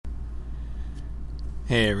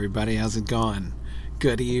Hey everybody, how's it going?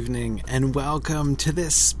 Good evening and welcome to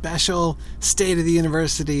this special State of the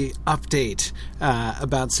University update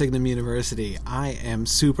about Signum University. I am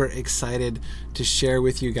super excited to share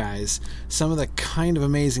with you guys some of the kind of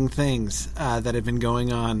amazing things that have been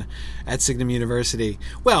going on at Signum University.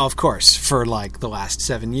 Well, of course, for like the last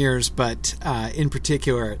 7 years, but in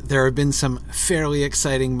particular, there have been some fairly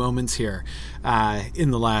exciting moments here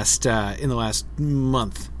in the last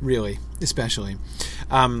month, really, especially.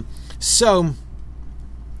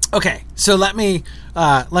 Okay, so let me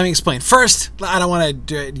explain. First, I don't want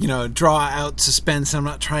to draw out suspense. I'm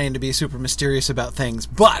not trying to be super mysterious about things,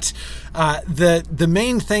 but the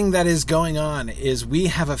main thing that is going on is we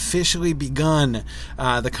have officially begun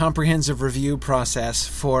the comprehensive review process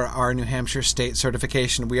for our New Hampshire state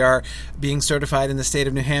certification. We are being certified in the state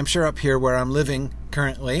of New Hampshire, up here where I'm living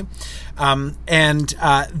currently, and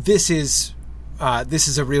this is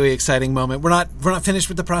a really exciting moment. We're not finished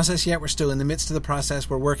with the process yet. We're still in the midst of the process.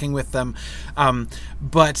 We're working with them,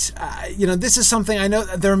 but this is something I know.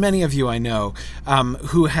 There are many of you I know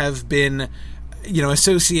who have been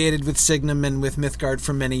associated with Signum and with Mythgard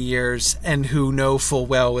for many years, and who know full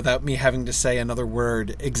well, without me having to say another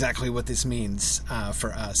word, exactly what this means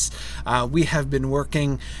for us. We have been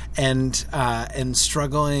working and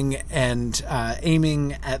struggling and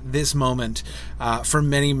aiming at this moment for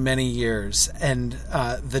many, many years, and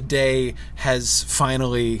the day has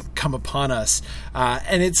finally come upon us,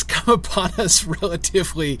 and it's come upon us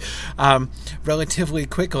relatively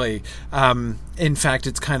quickly. In fact,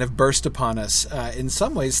 it's kind of burst upon us in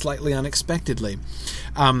some ways slightly unexpectedly.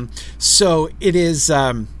 So it is.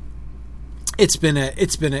 It's been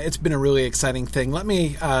a really exciting thing. Let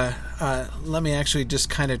me actually just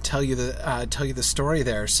kind of tell you the story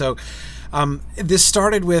there. So. This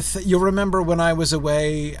started with, you'll remember when I was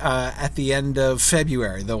away at the end of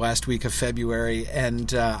February, the last week of February,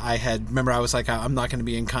 and I was like, I'm not going to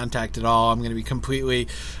be in contact at all. I'm going to be completely,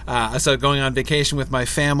 I started going on vacation with my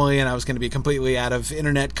family, and I was going to be completely out of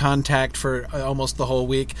internet contact for almost the whole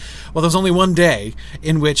week. Well, there was only one day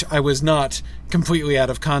in which I was not completely out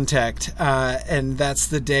of contact, and that's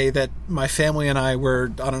the day that my family and I were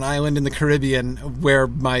on an island in the Caribbean where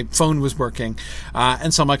my phone was working,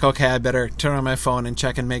 and so I'm like, okay, I better turn on my phone and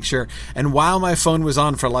check and make sure. And while my phone was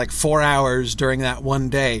on for like 4 hours during that one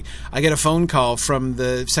day, I get a phone call from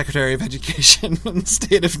the Secretary of Education in the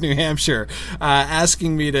state of New Hampshire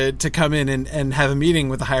asking me to come in and have a meeting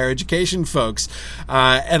with the higher education folks,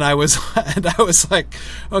 and I was like,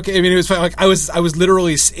 okay. I mean, it was like I was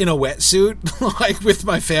literally in a wetsuit like with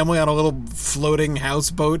my family on a little floating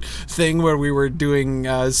houseboat thing where we were doing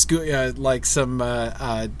like some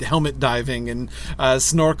helmet diving and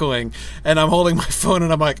snorkeling, and I'm holding my phone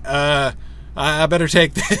and I'm like, I better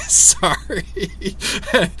take this. Sorry.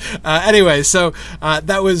 Anyway, so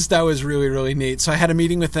that was really, really neat. So I had a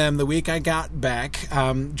meeting with them the week I got back.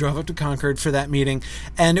 Drove up to Concord for that meeting,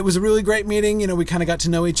 and it was a really great meeting. We kind of got to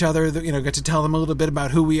know each other. Got to tell them a little bit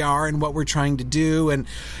about who we are and what we're trying to do, and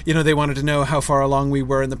they wanted to know how far along we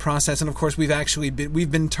were in the process. And of course,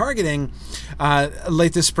 we've been targeting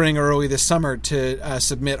late this spring or early this summer to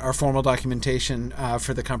submit our formal documentation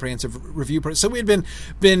for the comprehensive review process. So we had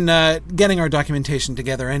been getting our documentation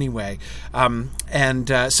together anyway, and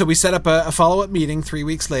so we set up a follow-up meeting 3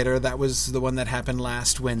 weeks later. That was the one that happened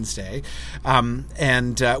last Wednesday,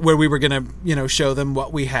 and where we were going to show them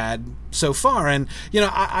what we had so far. And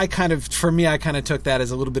I kind of took that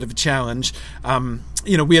as a little bit of a challenge.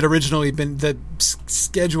 We had originally been, the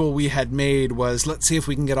schedule we had made was, let's see if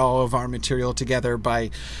we can get all of our material together by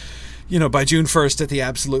June 1st at the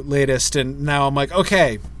absolute latest. And now I'm like,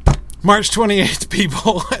 okay, March 28th,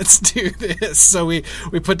 people, let's do this. So we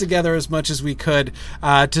put together as much as we could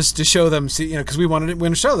just to show them, because we wanted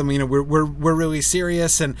to show them, we're really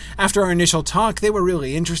serious. And after our initial talk, they were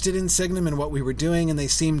really interested in Signum and what we were doing, and they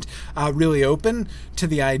seemed really open to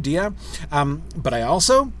the idea. But I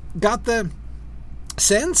also got the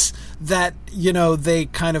sense that they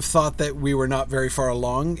kind of thought that we were not very far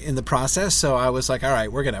along in the process. So I was like, all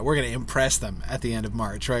right, we're gonna impress them at the end of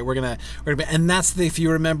March, right? And that's if you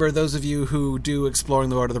remember, those of you who do Exploring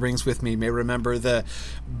the Lord of the Rings with me may remember the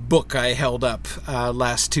book I held up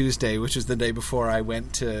last Tuesday, which was the day before I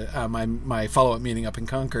went to my follow-up meeting up in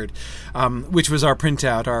Concord, which was our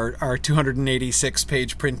printout, our 286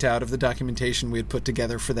 page printout of the documentation we had put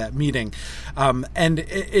together for that meeting, and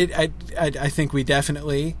I think we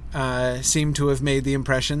definitely seem to have made the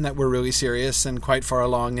impression that we're really serious and quite far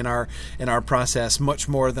along in our process, much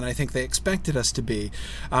more than I think they expected us to be,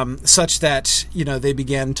 such that they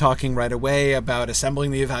began talking right away about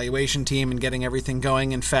assembling the evaluation team and getting everything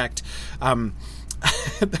going. In fact,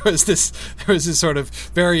 there was this sort of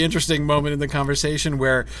very interesting moment in the conversation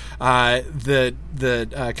where the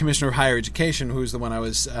Commissioner of Higher Education, who's the one I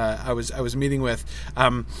was meeting with,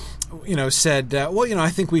 said, well, I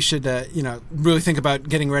think we should really think about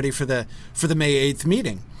getting ready for the May 8th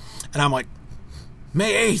meeting. And I'm like,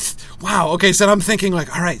 May 8th. Wow. Okay. So I'm thinking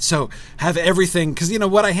like, all right, so have everything, because,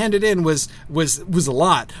 what I handed in was a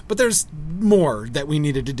lot, but there's more that we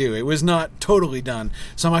needed to do. It was not totally done.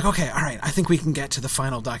 So I'm like, okay, all right, I think we can get to the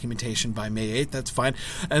final documentation by May 8th. That's fine.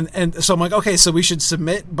 And so I'm like, okay, so we should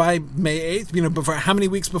submit by May 8th, before, how many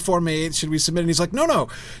weeks before May 8th should we submit? And he's like, no,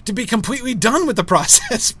 to be completely done with the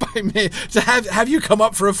process by May, to have you come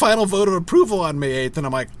up for a final vote of approval on May 8th. And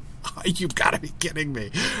I'm like, you've got to be kidding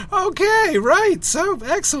me. Okay, right. So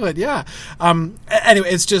excellent. Yeah. Anyway,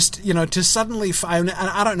 it's just, to suddenly find,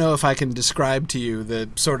 I don't know if I can describe to you the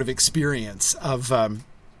sort of experience of,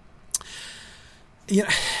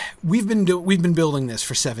 we've been building this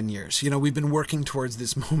for 7 years. We've been working towards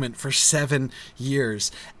this moment for 7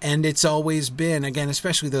 years, and it's always been, again,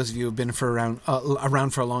 especially those of you who've been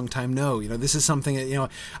around for a long time know, this is something that,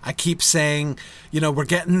 I keep saying, we're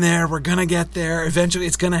getting there, we're gonna get there, eventually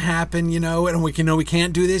it's gonna happen, and we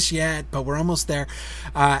can't do this yet, but we're almost there,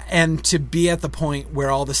 and to be at the point where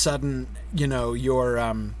all of a sudden,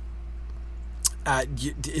 you're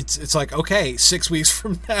it's like, okay, 6 weeks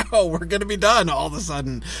from now we're going to be done all of a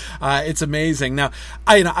sudden. It's amazing. Now,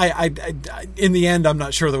 I in the end, I'm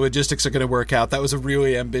not sure the logistics are going to work out. That was a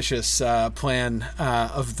really ambitious plan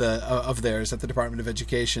of theirs at the Department of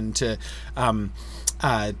Education to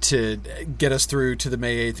get us through to the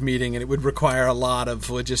May 8th meeting, and it would require a lot of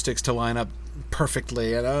logistics to line up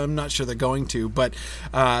perfectly, and I'm not sure they're going to, but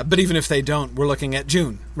even if they don't, we're looking at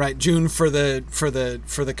June, right? June for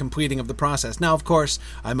the completing of the process. Now, of course,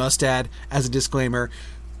 I must add, as a disclaimer,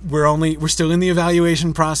 we're still in the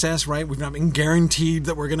evaluation process, right? We've not been guaranteed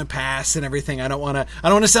that we're going to pass and everything. I don't want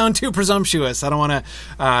to sound too presumptuous. I don't want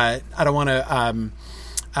to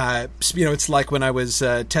it's like when I was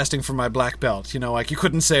testing for my black belt, like you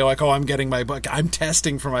couldn't say like, oh, I'm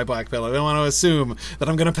testing for my black belt. I don't want to assume that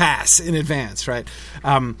I'm going to pass in advance. Right.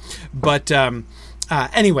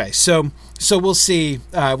 Anyway, so we'll see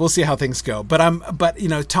how things go, but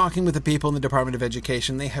talking with the people in the Department of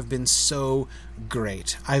Education, they have been so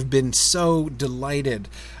great. I've been so delighted,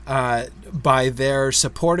 by their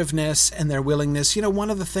supportiveness and their willingness. One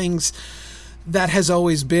of the things that has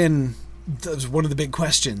always been one of the big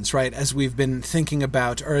questions, right, as we've been thinking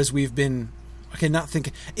about, or as we've been, not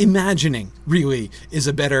thinking, imagining really is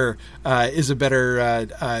a better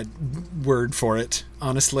word for it,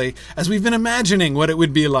 honestly, as we've been imagining what it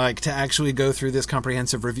would be like to actually go through this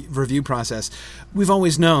comprehensive review process. We've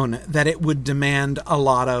always known that it would demand a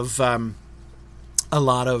lot of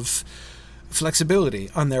flexibility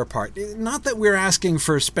on their part. Not that we're asking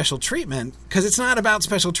for special treatment, because it's not about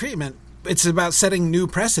special treatment. It's about setting new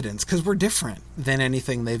precedents, because we're different than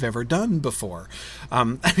anything they've ever done before.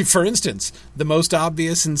 For instance, the most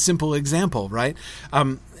obvious and simple example, right?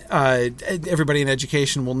 Everybody in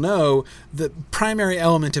education will know the primary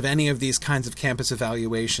element of any of these kinds of campus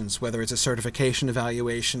evaluations, whether it's a certification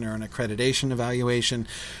evaluation or an accreditation evaluation,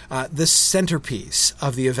 the centerpiece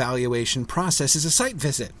of the evaluation process is a site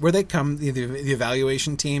visit, where they come, the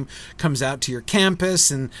evaluation team comes out to your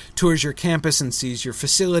campus and tours your campus and sees your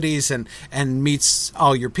facilities and meets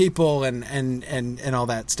all your people and all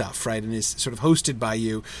that stuff, right? And is sort of hosted by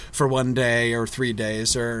you for 1 day or 3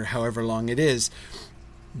 days or however long it is.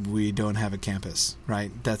 We don't have a campus, right?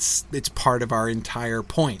 It's part of our entire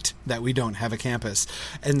point that we don't have a campus.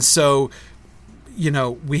 And so,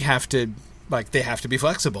 we have to, they have to be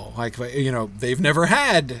flexible. They've never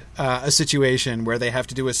had a situation where they have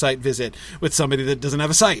to do a site visit with somebody that doesn't have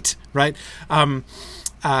a site, right?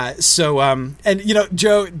 Joe,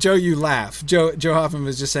 you laugh. Joe Hoffman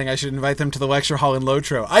was just saying I should invite them to the lecture hall in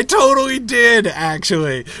Lotro. I totally did,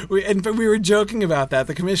 actually. But we were joking about that.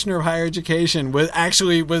 The Commissioner of Higher Education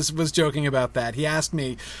was joking about that. He asked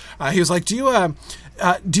me, he was like, do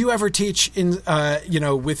you ever teach in,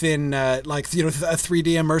 within, a 3D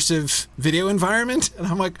immersive video environment? And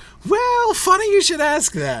I'm like, well, funny you should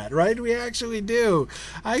ask that, right? We actually do.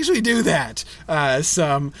 I actually do that,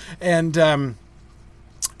 some. And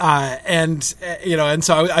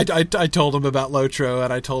so I told him about Lotro,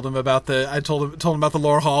 and I told him about the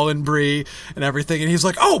Lore Hall in Bree and everything, and he's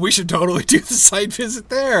like, "Oh, we should totally do the site visit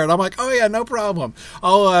there." And I'm like, "Oh yeah, no problem.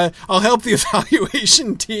 I'll help the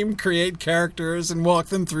evaluation team create characters and walk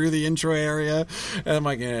them through the intro area." And I'm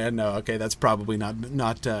like, "Yeah, no, okay, that's probably not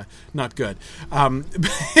good."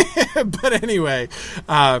 But anyway,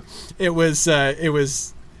 it was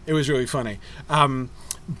really funny.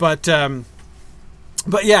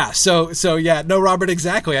 But yeah, so yeah, no, Robert,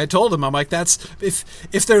 exactly. I told him, I'm like, that's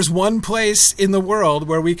if there's one place in the world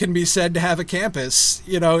where we can be said to have a campus,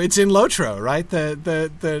 it's in Lotro, right?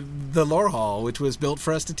 The Lore Hall, which was built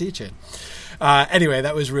for us to teach in. Anyway,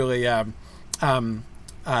 that was really that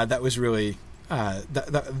was really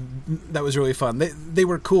that was really fun. They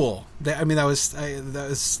were cool. That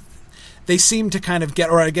was. They seem to kind of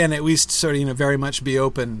get, or again, at least sort of, very much be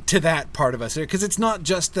open to that part of us. Because it's not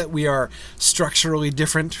just that we are structurally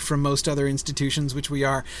different from most other institutions, which we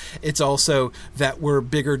are. It's also that we're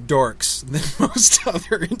bigger dorks than most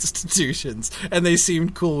other institutions. And they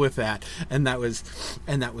seemed cool with that. And that was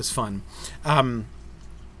fun.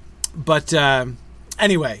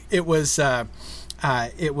 Anyway, it was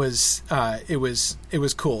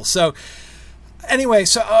cool. So, anyway,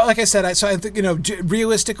 so like I said, I think,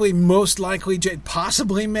 realistically, most likely,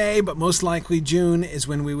 possibly May, but most likely June is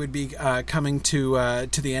when we would be coming to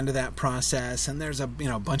the end of that process. And there's a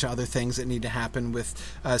bunch of other things that need to happen with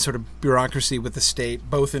sort of bureaucracy with the state,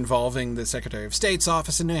 both involving the Secretary of State's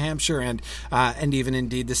office in New Hampshire and even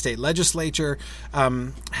indeed the state legislature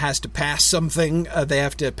has to pass something. They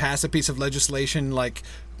have to pass a piece of legislation like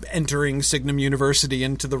entering Signum University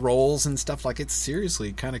into the rolls and stuff. Like, it's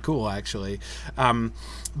seriously kind of cool, actually.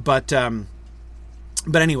 But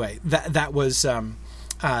anyway, that was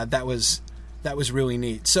really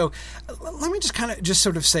neat. So let me just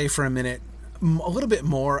sort of say for a minute a little bit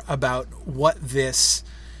more about what this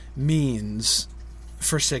means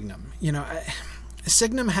for Signum.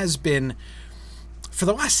 Signum has been, for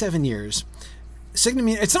the last 7 years, Signum,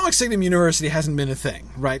 it's not like Signum University hasn't been a thing,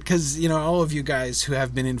 right? Because, all of you guys who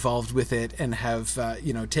have been involved with it and have,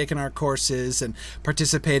 taken our courses and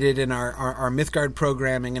participated in our Mythgard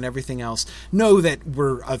programming and everything else know that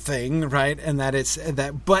we're a thing, right? And that it's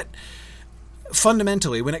that, but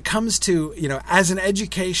fundamentally, when it comes to, as an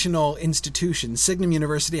educational institution, Signum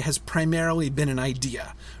University has primarily been an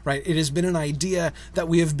idea, right? It has been an idea that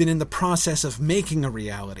we have been in the process of making a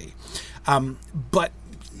reality, but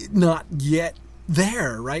not yet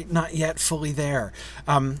there, right? Not yet fully there.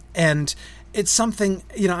 And it's something,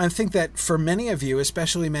 I think that for many of you,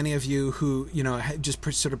 especially many of you who, just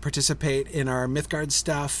sort of participate in our Mythgard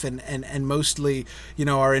stuff and mostly,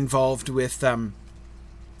 are involved with,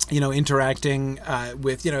 interacting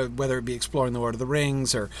with, whether it be exploring the Lord of the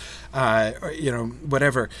Rings or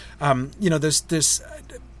whatever, there's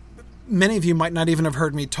many of you might not even have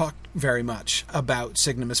heard me talk very much about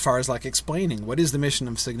Signum as far as like explaining what is the mission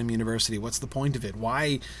of Signum University, what's the point of it,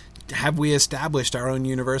 why have we established our own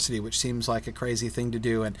university, which seems like a crazy thing to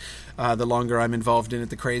do, and the longer I'm involved in it,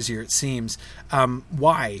 the crazier it seems.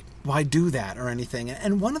 Why do that or anything?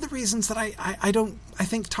 And one of the reasons that I don't, I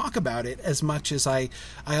think, talk about it as much as I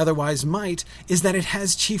otherwise might is that it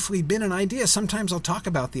has chiefly been an idea. Sometimes I'll talk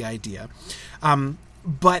about the idea,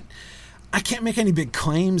 but I can't make any big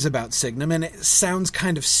claims about Signum, and it sounds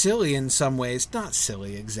kind of silly in some ways. Not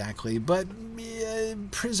silly exactly, but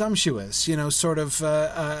presumptuous, sort of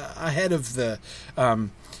ahead of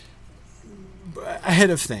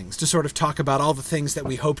things, to sort of talk about all the things that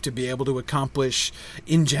we hope to be able to accomplish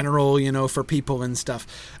in general, for people and stuff,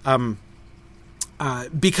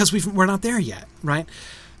 because we're not there yet, right?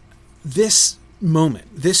 This moment,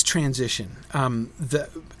 this transition, the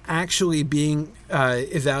actually being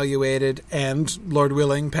evaluated and, Lord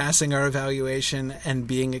willing, passing our evaluation and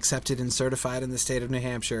being accepted and certified in the state of New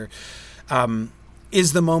Hampshire,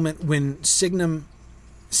 is the moment when Signum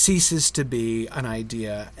ceases to be an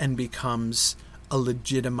idea and becomes a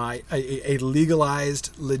legalized,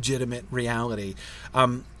 legitimate reality.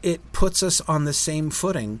 It puts us on the same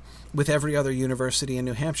footing with every other university in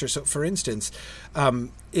New Hampshire. So, for instance,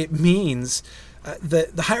 it means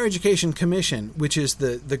the Higher Education Commission, which is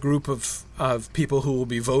the group of people who will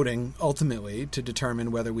be voting ultimately to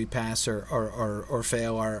determine whether we pass or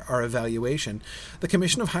fail our evaluation. The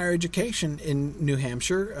Commission of Higher Education in New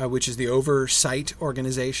Hampshire, which is the oversight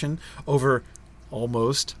organization over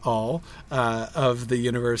almost all of the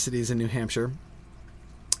universities in New Hampshire.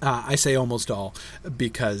 I say almost all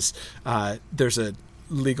because there's a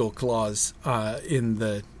legal clause in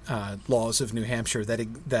the laws of New Hampshire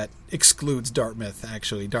that excludes Dartmouth.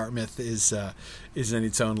 Actually, Dartmouth is in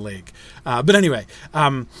its own league. But anyway,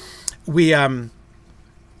 the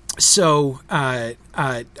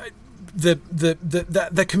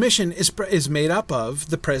commission is made up of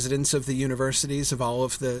the presidents of the universities of all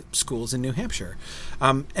of the schools in New Hampshire,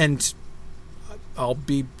 and I'll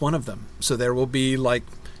be one of them. So there will be like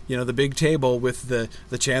the big table with the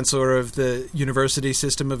chancellor of the University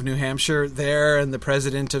System of New Hampshire there, and the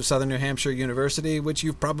president of Southern New Hampshire University, which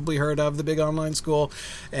you've probably heard of, the big online school,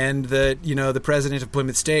 and the president of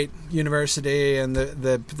Plymouth State University, and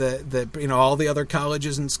the all the other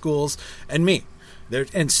colleges and schools, and me. There,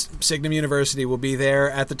 and Signum University will be there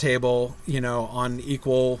at the table, on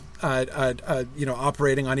equal,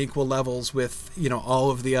 operating on equal levels with, all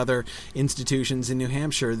of the other institutions in New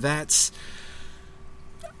Hampshire. That's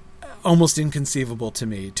almost inconceivable to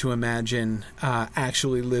me, to imagine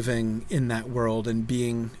actually living in that world and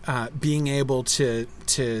being able to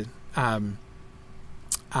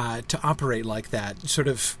operate like that, sort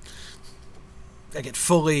of get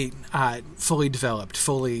fully developed,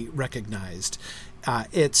 fully recognized.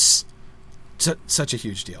 It's such a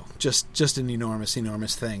huge deal, just an enormous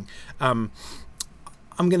thing. I'm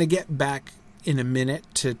going to get back in a minute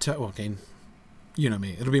to okay, you know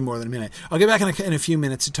me, it'll be more than a minute. I'll get back in a few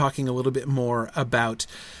minutes to talking a little bit more about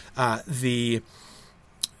a little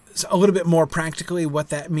bit more practically what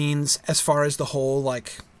that means as far as the whole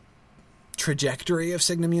trajectory of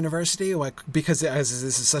Signum University, because this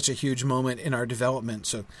is such a huge moment in our development.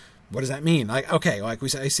 So what does that mean? I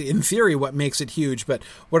see in theory what makes it huge, but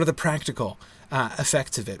what are the practical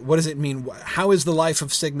effects of it? What does it mean? How is the life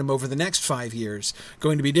of Signum over the next 5 years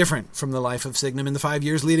going to be different from the life of Signum in the 5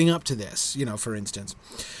 years leading up to this, for instance?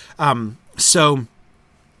 So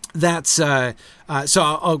that's so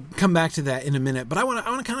I'll come back to that in a minute, but I want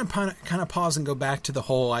to kind of pause and go back to the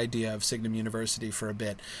whole idea of Signum University for a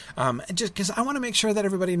bit, just because I want to make sure that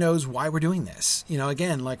everybody knows why we're doing this.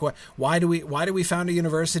 Again, why do we found a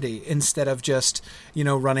university instead of just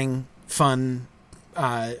running fun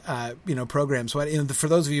programs? For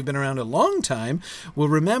those of you who've been around a long time will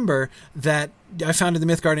remember that I founded the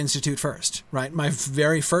Mythgard Institute first, right? My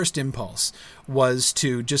very first impulse was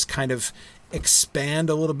to just kind of expand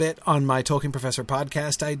a little bit on my Tolkien Professor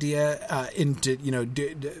podcast idea into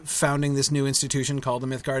founding this new institution called the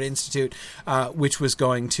Mythgard Institute, which was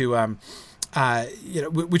going to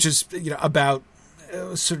which is about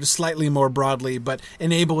sort of slightly more broadly, but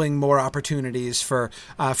enabling more opportunities for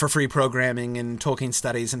free programming and Tolkien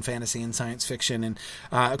studies and fantasy and science fiction, and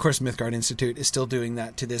of course Mythgard Institute is still doing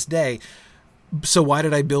that to this day. So why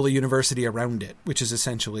did I build a university around it, which is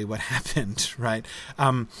essentially what happened, right?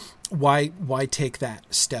 Why take that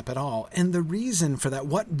step at all? And the reason for that,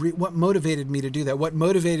 what motivated me to do that? What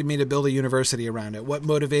motivated me to build a university around it? What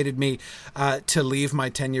motivated me to leave my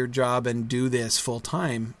tenured job and do this full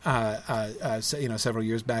time? Several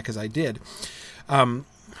years back, as I did,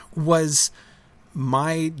 was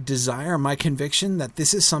my desire, my conviction that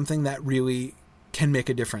this is something that really can make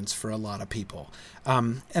a difference for a lot of people.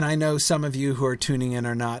 And I know some of you who are tuning in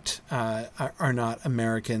are not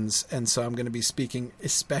Americans, and so I'm going to be speaking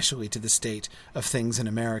especially to the state of things in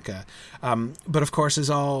America. But of course, as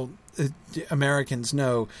all Americans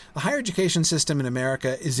know, the higher education system in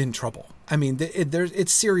America is in trouble. I mean,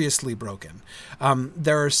 it's seriously broken.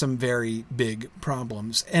 There are some very big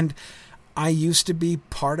problems, and I used to be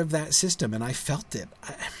part of that system, and I felt it.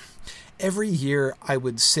 Every year I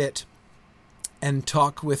would sit and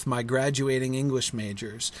talk with my graduating English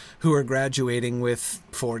majors who are graduating with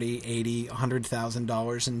 $40,000, $80,000,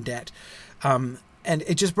 $100,000 in debt. And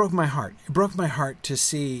it just broke my heart. It broke my heart to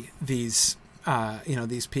see these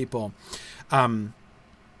people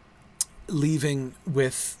leaving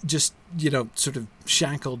with just, sort of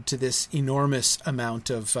shackled to this enormous amount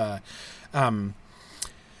of debt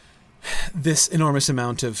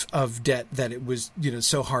that it was,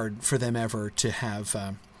 so hard for them ever to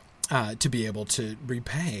have, to be able to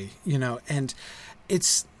repay, and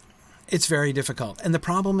it's very difficult. And the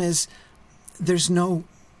problem is there's no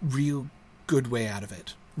real good way out of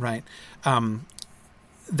it, right?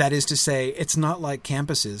 That is to say, it's not like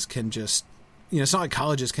campuses can just, it's not like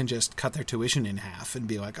colleges can just cut their tuition in half and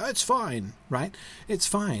be like, oh, it's fine, right? It's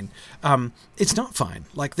fine. It's not fine.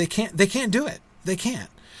 Like they can't do it. They can't.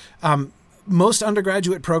 Most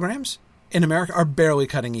undergraduate programs in America are barely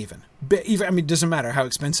cutting even. It doesn't matter how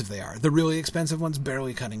expensive they are. The really expensive ones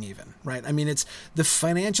barely cutting even, right? I mean, it's the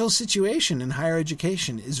financial situation in higher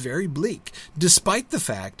education is very bleak, despite the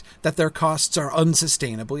fact that their costs are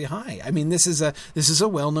unsustainably high. I mean, this is a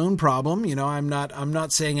well-known problem. I'm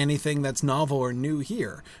not saying anything that's novel or new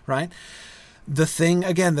here, right? The thing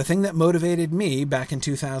that motivated me back in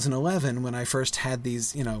 2011 when I first had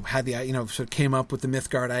these, sort of came up with the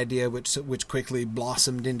Mythgard idea, which quickly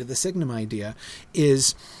blossomed into the Signum idea,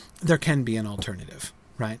 is there can be an alternative,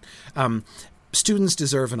 right? Students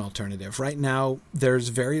deserve an alternative. Right now, there's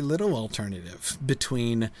very little alternative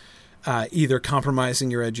between either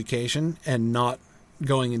compromising your education and not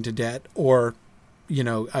going into debt, or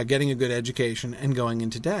getting a good education and going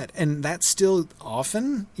into debt. And that's still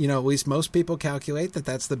often, at least most people calculate that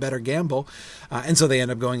that's the better gamble. And so they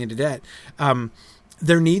end up going into debt.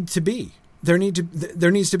 There needs to be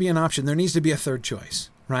an option. There needs to be a third choice,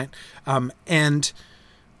 right?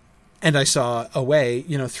 And I saw a way,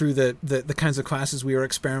 through the kinds of classes we were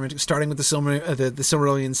experimenting, starting with the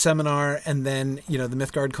Silmarillion seminar, and then the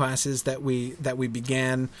Mythgard classes that we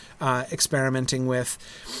began experimenting with.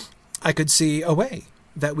 I could see a way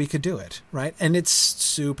that we could do it, right? And it's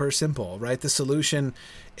super simple, right? The solution,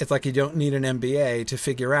 it's like you don't need an MBA to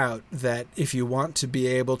figure out that if you want to be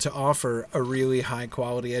able to offer a really high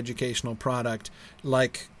quality educational product,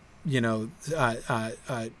 like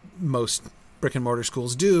most brick and mortar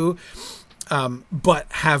schools do, but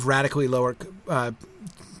have radically lower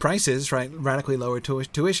prices, right? Radically lower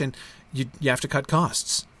tuition. You have to cut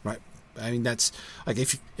costs, right? I mean, that's like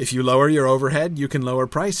if you lower your overhead, you can lower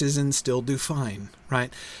prices and still do fine,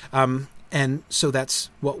 right? And so that's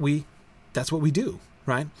what we do,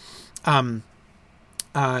 right?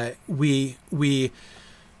 We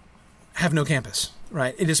have no campus,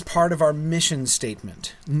 right? It is part of our mission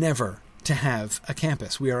statement never to have a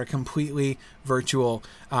campus. We are a completely virtual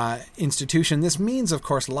institution. This means, of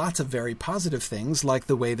course, lots of very positive things, like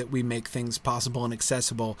the way that we make things possible and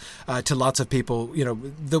accessible to lots of people.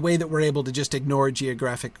 The way that we're able to just ignore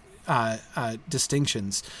geographic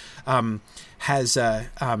distinctions has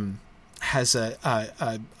a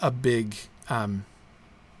big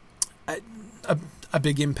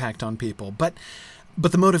big impact on people. But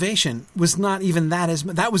the motivation was not even that.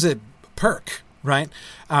 That was a perk. Right.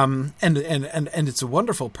 And it's a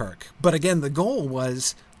wonderful perk. But again, the goal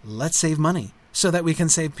was, let's save money so that we can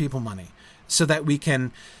save people money, so that we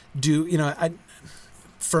can do,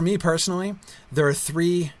 for me personally, there are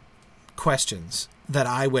 3 questions that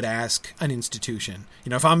I would ask an institution.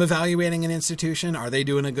 If I'm evaluating an institution, are they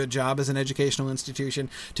doing a good job as an educational institution?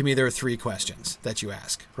 To me, there are 3 questions that you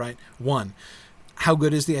ask, right? 1, how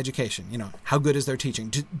good is the education? How good is their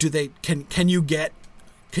teaching?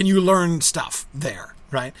 Can you learn stuff there,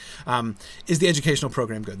 right? Is the educational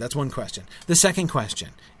program good? That's one question. The second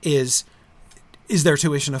question is their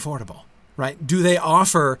tuition affordable, right? Do they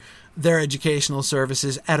offer their educational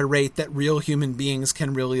services at a rate that real human beings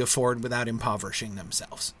can really afford without impoverishing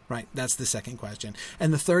themselves, right? That's the second question.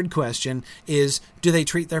 And the third question is, do they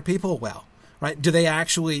treat their people well? Right? Do they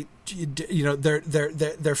actually,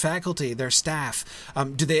 their faculty, their staff,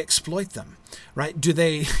 do they exploit them? Right? Do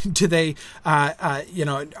they,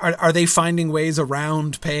 are they finding ways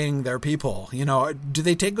around paying their people? Do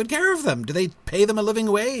they take good care of them? Do they pay them a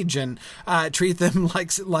living wage and treat them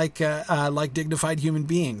like dignified human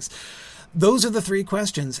beings? Those are the 3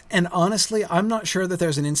 questions. And honestly, I'm not sure that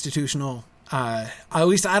there's an institutional, at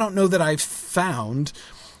least I don't know that I've found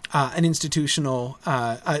an educational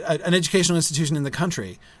institution in the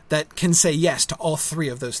country that can say yes to all 3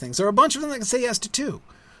 of those things. There are a bunch of them that can say yes to 2,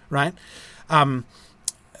 right? There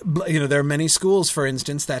are many schools, for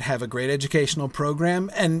instance, that have a great educational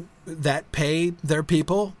program and that pay their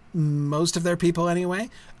people, most of their people anyway,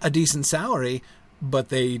 a decent salary, but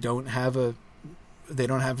they don't have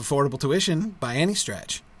affordable tuition by any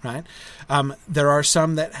stretch. Right. There are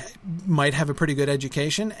some that might have a pretty good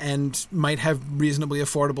education and might have reasonably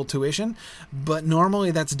affordable tuition, but normally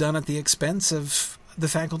that's done at the expense of the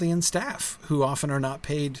faculty and staff, who often are not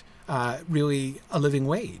paid really a living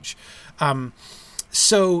wage.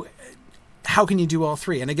 So how can you do all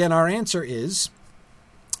 3? And again, our answer is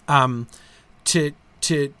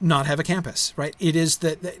to not have a campus, right? It is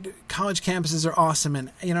that college campuses are awesome. And,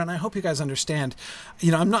 and I hope you guys understand,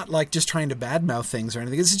 I'm not like just trying to badmouth things or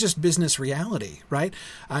anything. This is just business reality, right?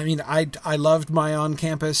 I mean, I loved my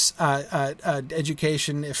on-campus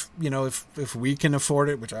education. If we can afford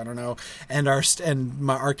it, which I don't know, and our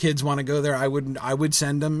kids want to go there, I would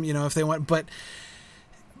send them, if they want, but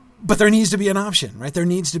there needs to be an option, right? There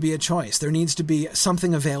needs to be a choice. There needs to be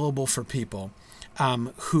something available for people,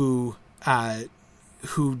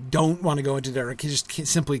 who don't want to go into there, or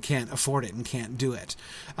simply can't afford it and can't do it.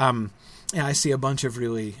 I see a bunch of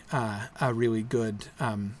really good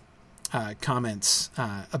comments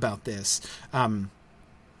about this.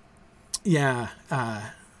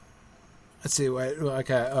 Let's see, like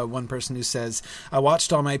one person who says, I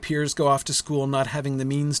watched all my peers go off to school not having the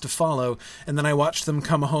means to follow, and then I watched them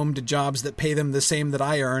come home to jobs that pay them the same that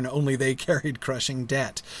I earn, only they carried crushing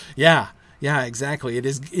debt. Yeah, exactly. It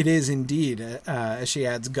is indeed, as she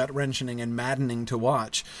adds, gut-wrenching and maddening to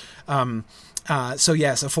watch. So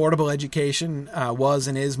yes, affordable education was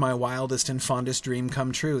and is my wildest and fondest dream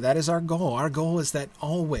come true. That is our goal. Our goal is that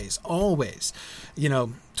always, 20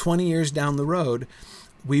 years down the road,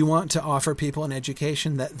 We want to offer people an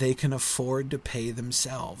education that they can afford to pay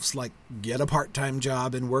themselves, like get a part-time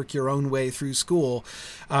job and work your own way through school.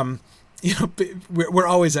 We're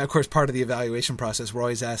always, of course, part of the evaluation process. We're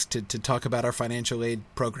always asked to talk about our financial aid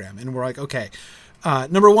program. And we're like, okay,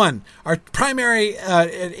 number one, our primary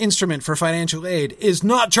instrument for financial aid is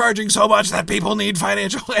not charging so much that people need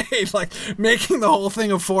financial aid. Like making the whole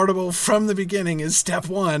thing affordable from the beginning is step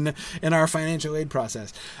one in our financial aid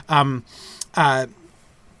process.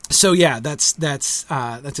 So yeah, that's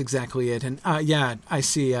exactly it. And I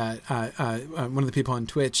see one of the people on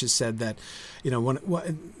Twitch has said that, that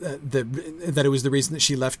it was the reason that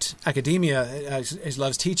she left academia. She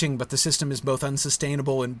loves teaching, but the system is both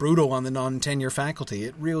unsustainable and brutal on the non-tenure faculty.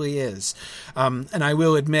 It really is. And I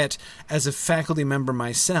will admit, as a faculty member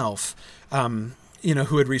myself,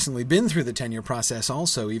 who had recently been through the tenure process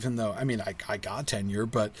also, even though, I got tenure,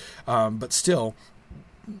 but still,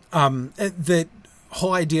 that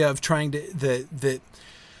whole idea of trying to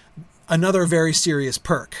another very serious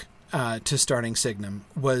perk to starting Signum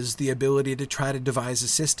was the ability to try to devise a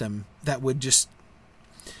system that would just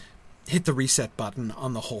hit the reset button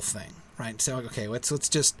on the whole thing, right? So okay, let's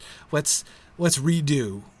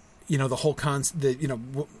redo, the whole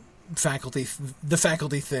faculty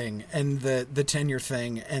thing and the tenure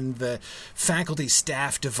thing and the faculty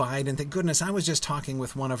staff divide. And thank goodness I was just talking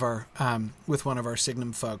with one of our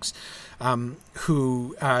Signum folks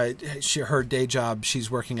who her day job, she's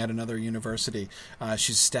working at another university,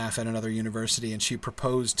 she's staff at another university, and she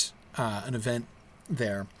proposed an event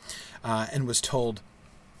there and was told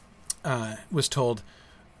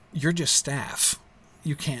you're just staff,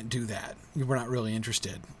 you can't do that, we're not really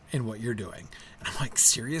interested in what you're doing. And I'm like,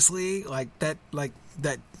 seriously?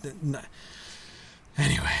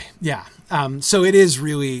 Anyway, yeah. So it is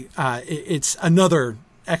really, it's another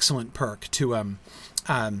excellent perk to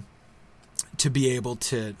be able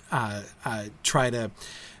to try to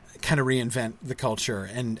kind of reinvent the culture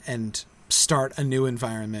and start a new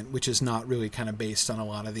environment, which is not really kind of based on a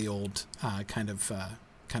lot of the old kind of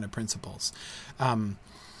principles.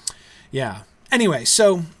 Yeah. Anyway,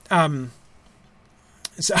 so.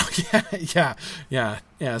 So yeah.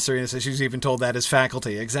 Serena says she was even told that as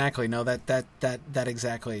faculty. Exactly. No, that's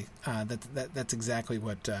exactly that's exactly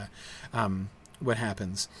what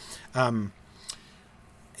happens.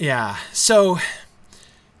 Yeah. So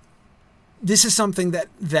this is something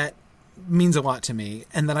that means a lot to me,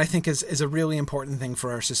 and that I think is a really important thing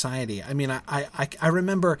for our society. I mean, I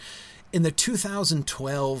remember in the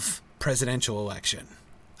 2012 presidential election.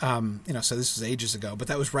 So this was ages ago, but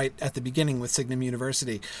that was right at the beginning with Signum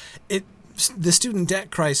University. The student debt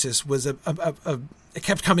crisis was it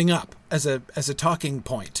kept coming up as a talking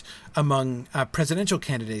point among presidential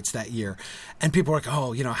candidates that year, and people were like,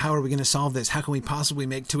 "Oh, how are we going to solve this? How can we possibly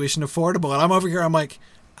make tuition affordable?" And I'm over here, I'm like,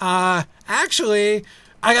 actually,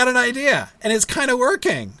 I got an idea, and it's kind of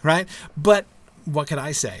working, right? But what could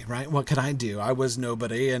I say, right? What could I do? I was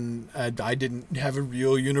nobody, and I didn't have a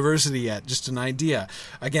real university yet, just an idea.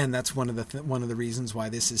 Again, that's one of the reasons why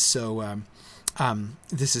this is so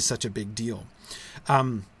this is such a big deal.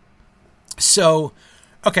 So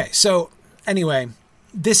anyway,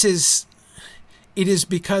 it is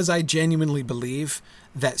because I genuinely believe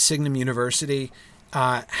that Signum University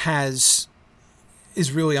is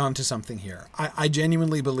really onto something here. I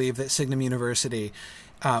genuinely believe that Signum University,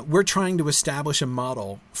 we're trying to establish a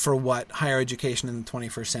model for what higher education in the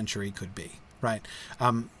 21st century could be, right?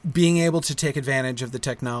 Being able to take advantage of the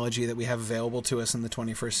technology that we have available to us in the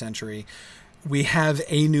 21st century, we have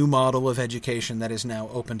a new model of education that is now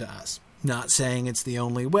open to us. Not saying it's the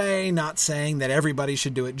only way, not saying that everybody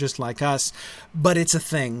should do it just like us, but it's a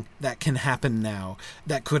thing that can happen now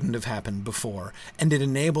that couldn't have happened before. And it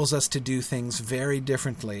enables us to do things very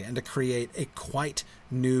differently and to create a quite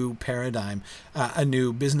new paradigm, a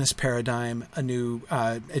new business paradigm, a new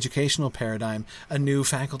educational paradigm, a new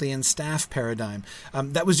faculty and staff paradigm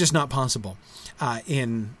that was just not possible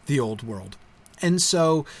in the old world. And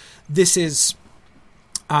so this is...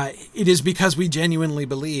 it is because we genuinely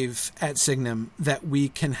believe at Signum that we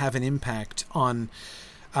can have an impact on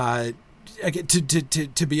to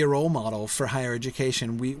be a role model for higher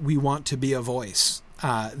education. We want to be a voice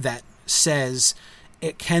that says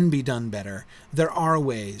it can be done better. There are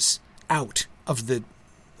ways out of the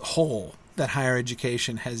hole that higher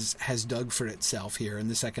education has dug for itself here in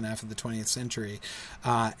the second half of the 20th century,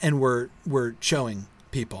 and we're showing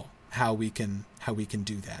people how we can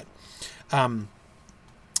do that.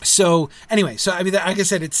 So anyway, I mean, like I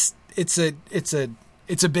said, it's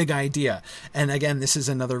a big idea, and again, this is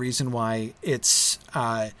another reason why it's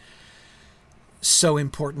so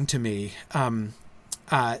important to me.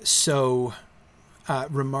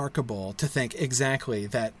 remarkable to think exactly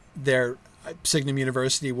that their Signum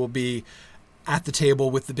University will be at the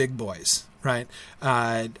table with the big boys, right?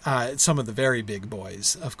 Some of the very big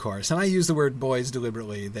boys, of course. And I use the word boys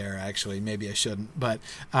deliberately there, actually. Maybe I shouldn't. But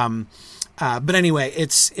anyway,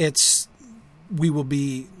 we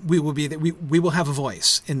will have a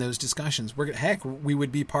voice in those discussions. We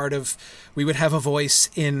would have a voice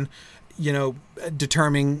in,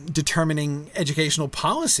 determining educational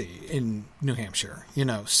policy in New Hampshire,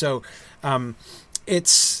 so,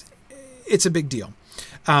 it's a big deal.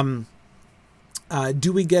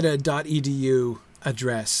 Do we get a .edu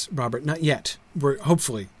address, Robert? Not yet.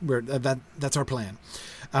 That's our plan.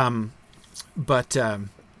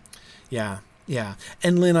 Yeah.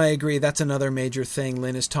 And Lynn, I agree. That's another major thing.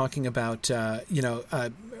 Lynn is talking about,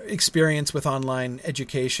 experience with online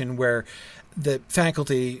education where the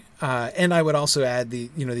faculty, and I would also add the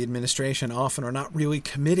administration often are not really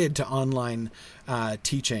committed to online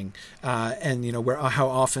teaching, and how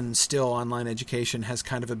often still online education has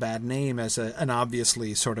kind of a bad name as an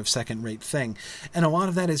obviously sort of second-rate thing, and a lot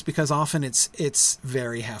of that is because often it's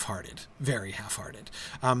very half-hearted,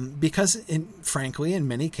 because frankly in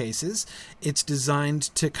many cases it's designed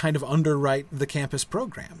to kind of underwrite the campus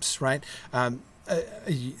programs, right?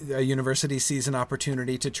 A university sees an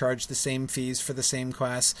opportunity to charge the same fees for the same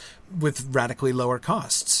class with radically lower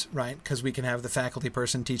costs, right? Because we can have the faculty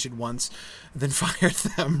person teach it once, then fire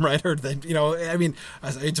them, right? Or then,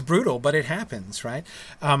 it's brutal, but it happens, right?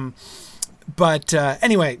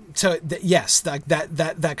 Anyway, so yes,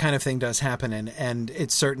 that kind of thing does happen, and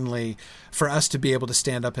it's certainly for us to be able to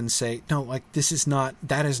stand up and say, no, like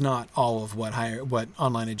that is not all of what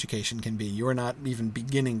online education can be. You're not even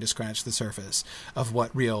beginning to scratch the surface of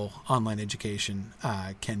what real online education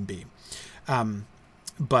can be. No,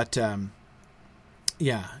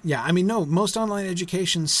 most online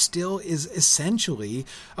education still is essentially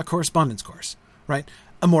a correspondence course, right?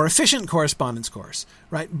 A more efficient correspondence course,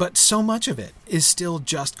 right? But so much of it is still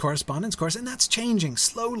just correspondence course, and that's changing.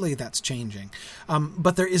 Slowly that's changing.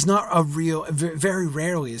 But there is not very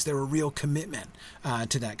rarely is there a real commitment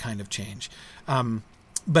to that kind of change.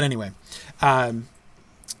 But anyway,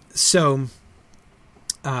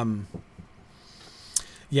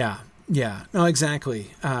 Yeah, no,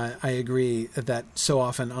 exactly. I agree that so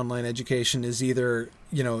often online education is either,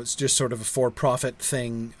 it's just sort of a for-profit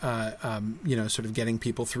thing, sort of getting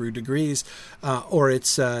people through degrees, or it's,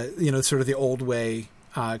 sort of the old way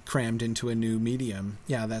crammed into a new medium.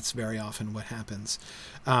 Yeah, that's very often what happens.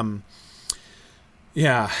 Anyway,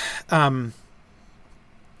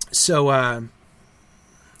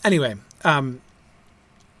 I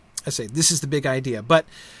say this is the big idea, but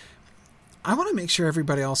I want to make sure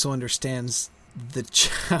everybody also understands the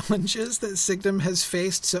challenges that Signum has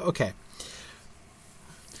faced. So, okay.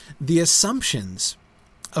 The assumptions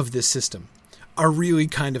of this system are really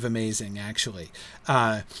kind of amazing, actually.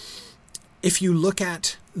 If you look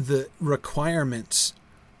at the requirements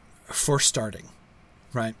for starting,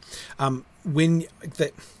 right? Like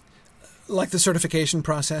the certification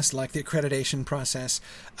process, like the accreditation process,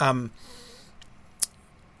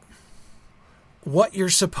 what you're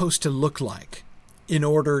supposed to look like in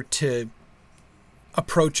order to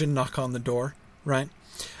approach and knock on the door, right,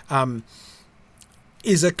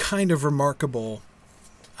 is a kind of remarkable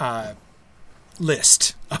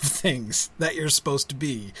list of things that you're supposed to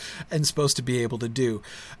be and supposed to be able to do.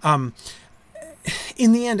 In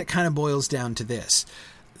the end, it kind of boils down to this.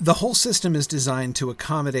 The whole system is designed to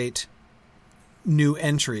accommodate new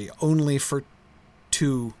entry only for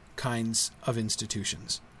two kinds of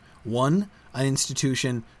institutions. One, an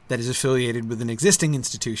institution that is affiliated with an existing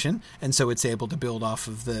institution, and so it's able to build off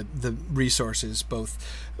of the resources, both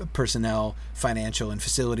personnel, financial, and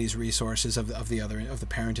facilities resources of the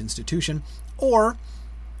parent institution. Or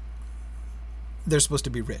they're supposed to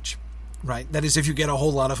be rich, right? That is, if you get a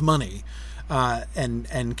whole lot of money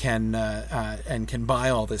and can buy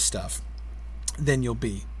all this stuff, then you'll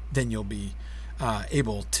be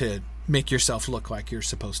able to make yourself look like you're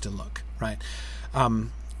supposed to look, right?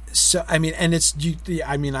 So, I've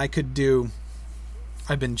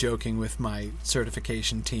been joking with my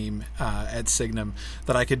certification team at Signum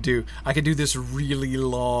that I could do this really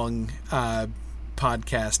long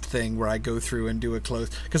podcast thing where I go through and do a close,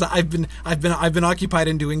 because I've been occupied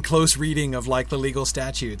in doing close reading of like the legal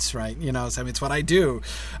statutes, right? So, it's what I do.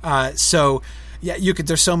 Yeah,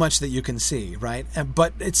 there's so much that you can see, right?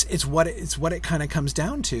 But it's what it kind of comes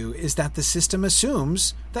down to is that the system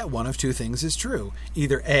assumes that one of two things is true.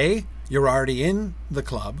 Either A, you're already in the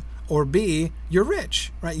club, or B, you're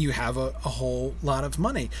rich, right? You have a whole lot of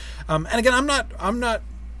money. And again, I'm not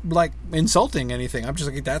like insulting anything. I'm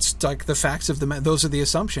just like, that's like the facts of those are the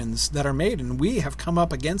assumptions that are made, and we have come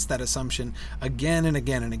up against that assumption again and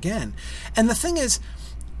again and again. And the thing is,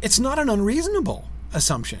 it's not an unreasonable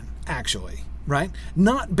assumption, actually, right?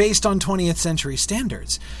 Not based on 20th century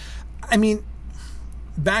standards. I mean,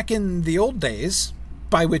 back in the old days,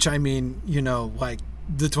 by which I mean, like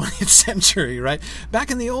the 20th century, right? Back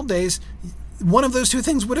in the old days, one of those two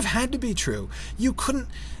things would have had to be true.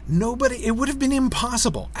 It would have been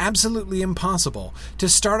impossible, absolutely impossible, to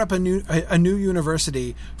start up a new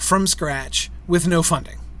university from scratch with no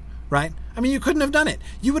funding, right? I mean, you couldn't have done it.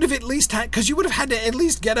 You would have at least because you would have had to at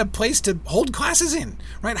least get a place to hold classes in,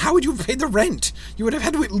 right? How would you pay the rent? You would have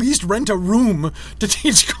had to at least rent a room to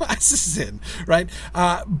teach classes in, right?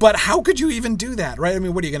 But how could you even do that, right? I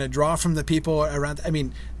mean, what are you going to draw from the people around? I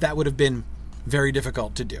mean, that would have been very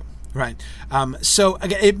difficult to do. Right. So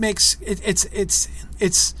again, it's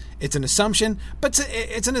an assumption, but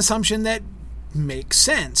it's an assumption that makes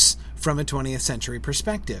sense from a 20th century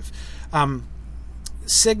perspective.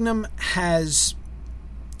 Signum has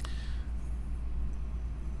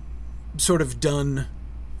sort of done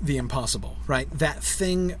the impossible, right? That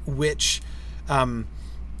thing which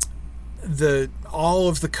all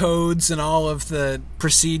of the codes and all of the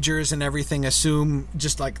procedures and everything assume,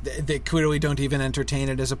 just like they clearly don't even entertain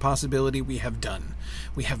it as a possibility. We have done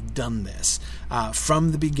this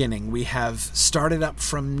from the beginning. We have started up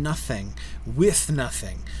from nothing, with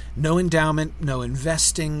nothing, no endowment, no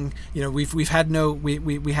investing. We had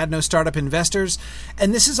no startup investors,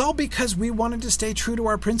 and this is all because we wanted to stay true to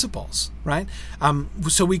our principles, right?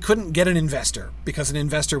 So we couldn't get an investor because an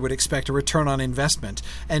investor would expect a return on investment,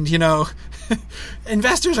 and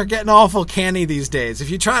investors are getting awful canny these days. If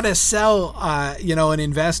you try to sell, an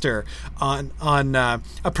investor on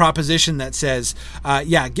a proposition that says,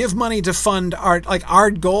 give money to fund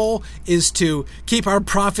our goal is to keep our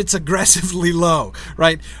profits aggressively low,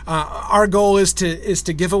 right? Our goal is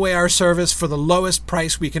to give away our service for the lowest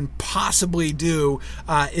price we can possibly do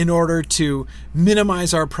in order to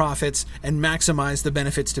minimize our profits and maximize the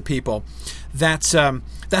benefits to people. That's our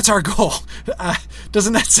goal.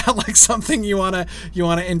 Doesn't that sound like something you wanna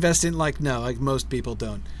invest in? Like, no, like most people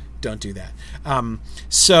don't do that.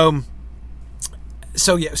 So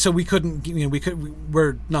we couldn't.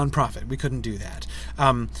 We're nonprofit. We couldn't do that.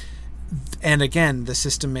 And again, the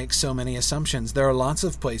system makes so many assumptions. There are lots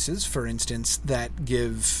of places, for instance, that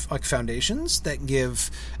give, like foundations that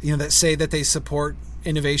give, that say that they support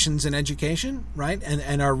innovations in education, right?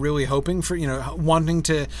 And are really hoping for, wanting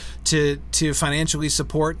to financially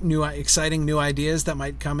support exciting new ideas that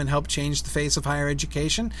might come and help change the face of higher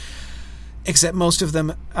education. Except most of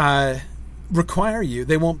them require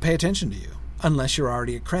they won't pay attention to you unless you're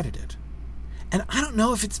already accredited. And I don't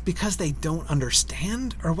know if it's because they don't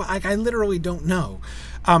understand or what. I literally don't know.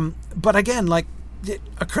 But again, like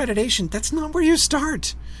accreditation, that's not where you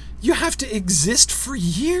start. You have to exist for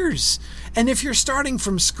years. And if you're starting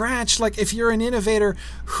from scratch, like if you're an innovator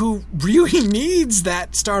who really needs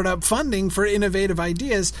that startup funding for innovative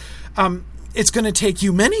ideas, it's going to take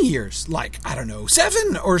you many years, like,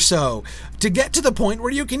 7 or so, to get to the point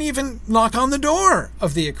where you can even knock on the door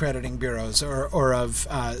of the accrediting bureaus or of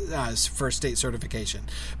for state certification,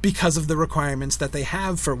 because of the requirements that they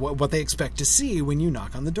have for what they expect to see when you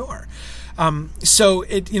knock on the door. So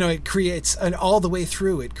it creates, and all the way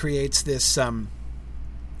through, it creates this.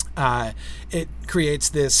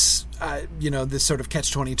 This sort of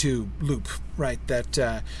catch-22 loop, right?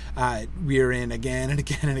 That we're in again and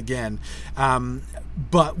again and again.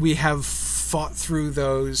 But we have fought through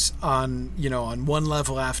those on one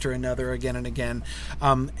level after another, again and again.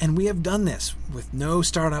 And we have done this with no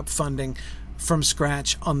startup funding, from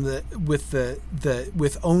scratch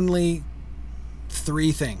with only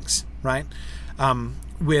 3 things, right?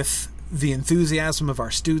 With the enthusiasm of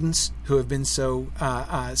our students, who have been so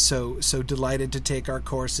delighted to take our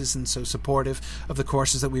courses and so supportive of the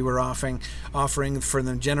courses that we were offering for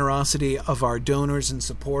the generosity of our donors and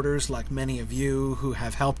supporters, like many of you who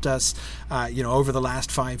have helped us, over the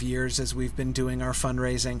last 5 years as we've been doing our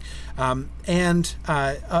fundraising, and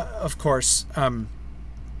of course,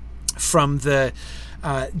 from the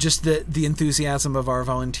just the enthusiasm of our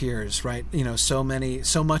volunteers, right? So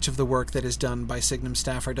much of the work that is done by Signum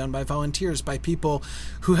staff are done by volunteers, by people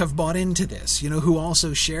who have bought into this, who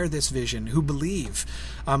also share this vision, who believe,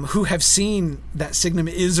 who have seen that Signum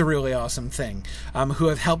is a really awesome thing, who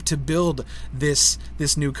have helped to build this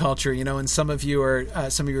new culture, and some of you are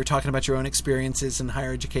talking about your own experiences in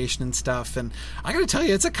higher education and stuff, and I got to tell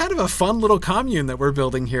you, it's a kind of a fun little commune that we're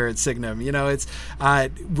building here at Signum.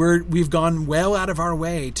 We've gone well out of our our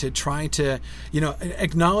way to try to,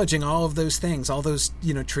 acknowledging all of those things, all those,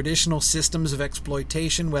 traditional systems of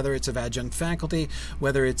exploitation, whether it's of adjunct faculty,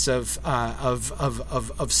 whether it's of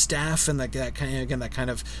staff, and that kind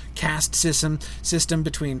of caste system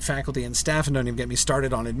between faculty and staff, and don't even get me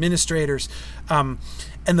started on administrators, and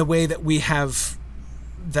the way that we have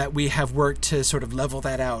worked to sort of level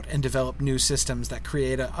that out and develop new systems that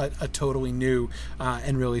create a totally new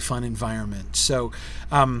and really fun environment. So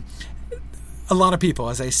a lot of people,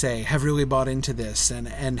 as I say, have really bought into this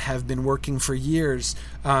and have been working for years,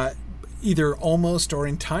 either almost or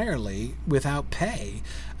entirely without pay,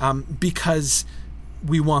 because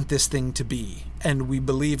we want this thing to be, and we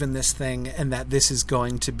believe in this thing, and that this is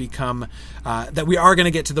going to become, that we are going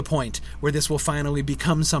to get to the point where this will finally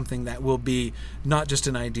become something that will be not just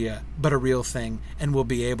an idea, but a real thing, and will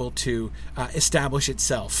be able to establish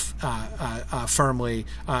itself firmly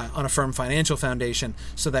on a firm financial foundation,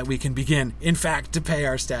 so that we can begin, in fact, to pay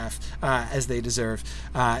our staff as they deserve.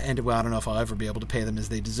 And well, I don't know if I'll ever be able to pay them as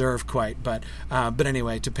they deserve quite, but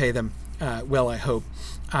anyway, to pay them well, I hope.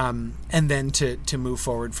 And then to move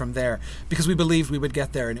forward from there, because we believed we would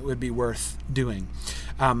get there and it would be worth doing.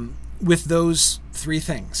 With those three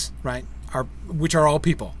things, right, which are all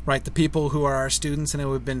people, right? The people who are our students and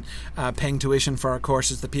who have been paying tuition for our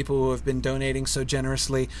courses, the people who have been donating so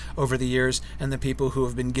generously over the years, and the people who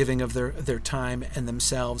have been giving of their time and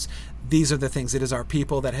themselves. These are the things. It is our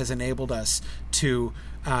people that has enabled us to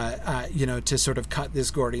to sort of cut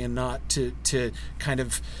this Gordian knot, to kind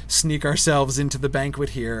of sneak ourselves into the banquet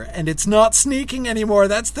here. And it's not sneaking anymore.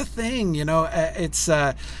 That's the thing,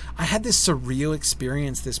 I had this surreal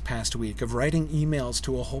experience this past week of writing emails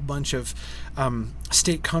to a whole bunch of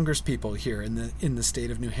state Congress people here in the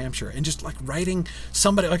state of New Hampshire, and just like writing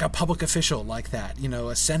somebody like a public official like that,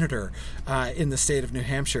 a senator in the state of New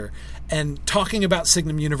Hampshire, and talking about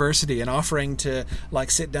Signum University and offering to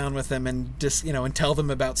like sit down with them and just and tell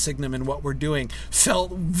them about Signum and what we're doing.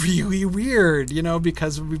 Felt really weird,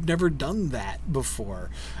 because we've never done that before.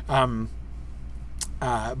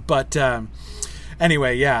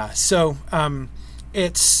 Anyway, yeah. So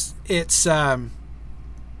it's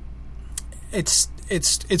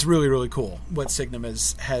really, really cool what Signum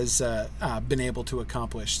has been able to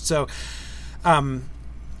accomplish. So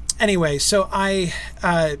anyway, so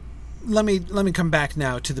let me come back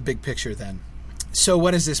now to the big picture then. So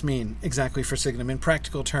what does this mean exactly for Signum in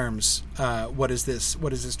practical terms? What does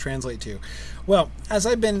this translate to? Well, as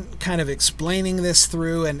I've been kind of explaining this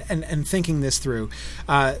through and thinking this through,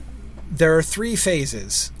 there are three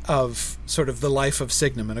phases of sort of the life of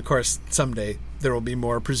Signum. And of course, someday there will be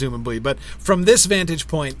more, presumably. But from this vantage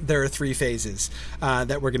point, there are three phases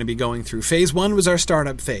that we're going to be going through. Phase one was our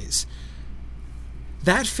startup phase.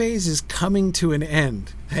 That phase is coming to an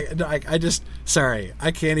end. Sorry,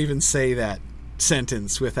 I can't even say that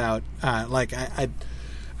sentence without okay,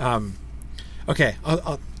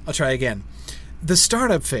 I'll try again. The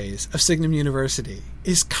startup phase of Signum University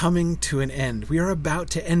is coming to an end. We are about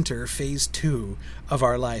to enter phase two of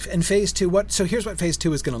our life. And phase two, so here's what phase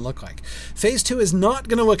two is going to look like. Phase two is not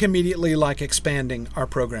going to look immediately like expanding our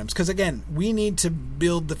programs, because again, we need to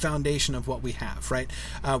build the foundation of what we have, right?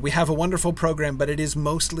 We have a wonderful program, but it is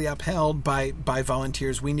mostly upheld by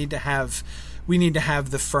volunteers. We need to have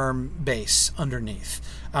the firm base underneath.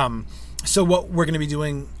 So what we're going to be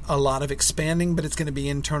doing a lot of expanding, but it's going to be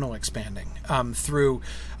internal expanding through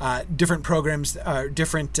different programs,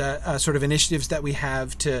 different sort of initiatives that we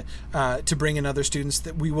have to bring in other students.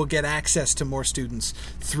 That we will get access to more students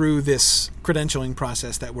through this credentialing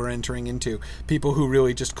process that we're entering into. People who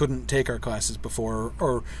really just couldn't take our classes before,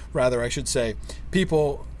 or rather, I should say,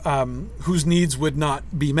 people whose needs would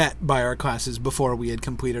not be met by our classes before we had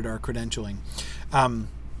completed our credentialing.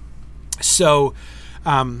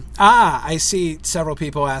 I see several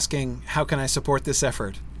people asking, how can I support this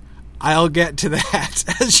effort? I'll get to that.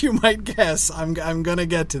 As you might guess, I'm going to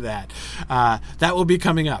get to that. That will be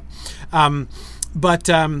coming up.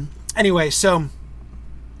 Anyway, so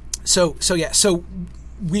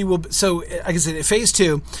we will. So, like I said, at phase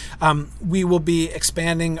two, we will be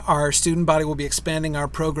expanding our student body. We'll be expanding our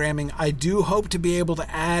programming. I do hope to be able to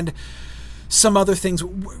add some other things.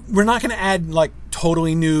 We're not going to add like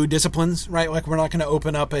totally new disciplines, right? Like we're not going to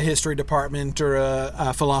open up a history department or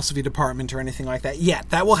a philosophy department or anything like that yet.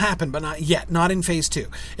 That will happen, but not yet. Not in phase two.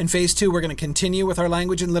 In phase two, we're going to continue with our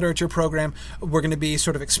language and literature program. We're going to be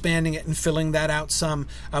sort of expanding it and filling that out some.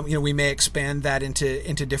 We may expand that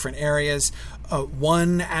into different areas.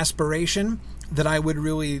 One aspiration that I would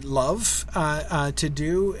really love to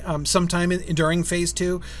do sometime during phase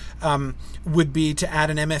 2 would be to add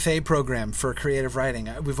an MFA program for creative writing.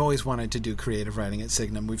 We've always wanted to do creative writing at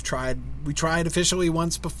Signum. We tried officially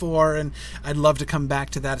once before, and I'd love to come back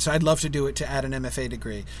to that. So I'd love to do it to add an MFA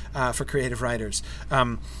degree for creative writers.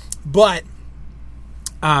 But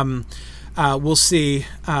we'll see.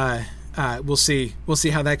 We'll see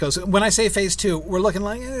how that goes. When I say phase 2, we're looking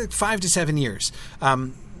like 5 to 7 years.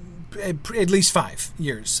 At least 5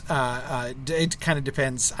 years. It kind of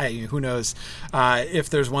depends. Who knows? If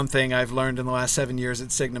there's one thing I've learned in the last 7 years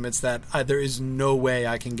at Signum, it's that there is no way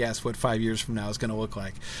I can guess what 5 years from now is going to look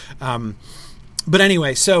like. But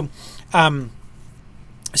anyway, so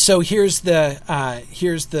here's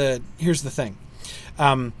the thing.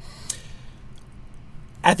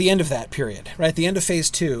 At the end of that period, right, at the end of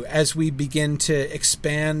phase 2, as we begin to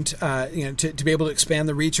expand, to be able to expand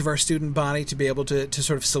the reach of our student body, to be able to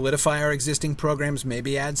sort of solidify our existing programs,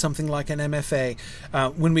 maybe add something like an MFA,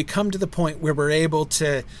 when we come to the point where we're able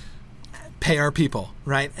to pay our people,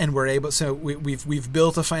 right, and we're able, so we've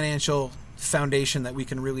built a financial foundation that we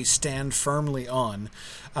can really stand firmly on,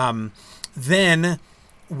 then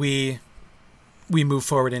we move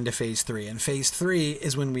forward into phase 3, and phase 3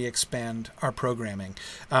 is when we expand our programming.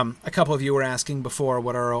 A couple of you were asking before,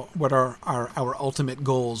 what are our ultimate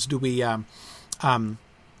goals? Do we have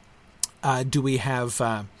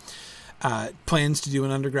plans to do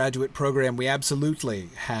an undergraduate program? We absolutely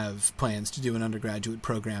have plans to do an undergraduate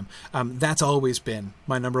program. That's always been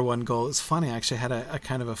my number one goal. It's funny, I actually had a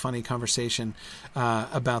kind of a funny conversation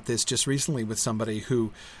about this just recently with somebody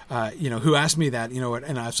who asked me that,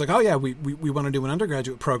 and I was like, oh yeah, we want to do an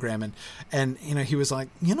undergraduate program, and he was like,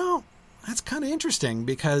 that's kind of interesting,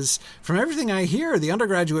 because from everything I hear, the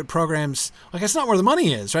undergraduate programs, like, it's not where the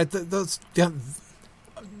money is, right? The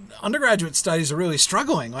undergraduate studies are really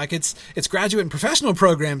struggling. Like, it's graduate and professional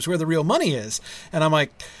programs where the real money is. And I'm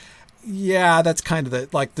like, yeah, that's kind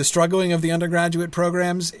of the struggling of the undergraduate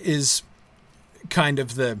programs is kind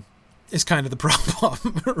of the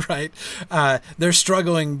problem, right? They're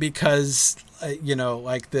struggling because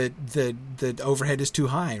the overhead is too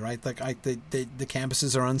high, right? Like the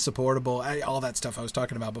campuses are unsupportable, all that stuff I was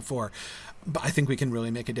talking about before. But I think we can really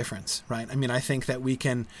make a difference, right? I mean, I think that we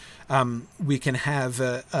can have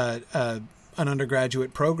an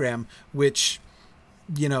undergraduate program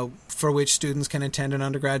for which students can attend an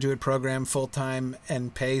undergraduate program full time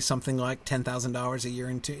and pay something like $10,000 a year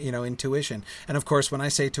in tuition. And of course, when I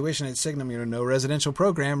say tuition at Signum, no residential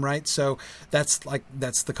program, right? So that's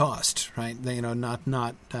the cost, right?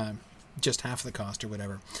 Not just half the cost or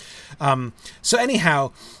whatever. So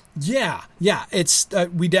anyhow, yeah, it's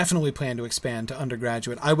we definitely plan to expand to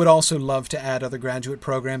undergraduate. I would also love to add other graduate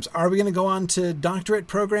programs. Are we going to go on to doctorate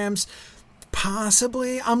programs?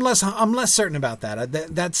 Possibly. I'm less certain about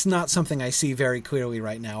that. That's not something I see very clearly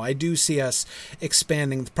right now. I do see us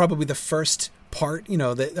expanding. Probably the first part,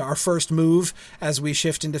 our first move as we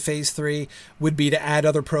shift into phase 3 would be to add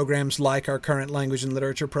other programs like our current language and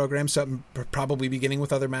literature program. So probably beginning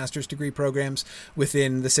with other master's degree programs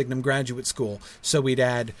within the Signum Graduate School. So we'd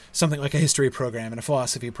add something like a history program and a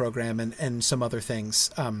philosophy program and some other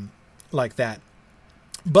things like that.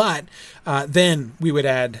 But then we would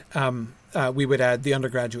add the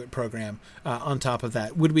undergraduate program on top of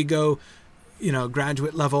that. Would we go,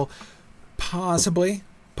 graduate level? Possibly.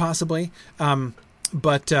 But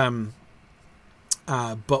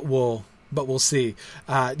we'll see.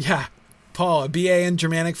 Yeah, Paul, a BA in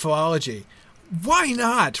Germanic philology. Why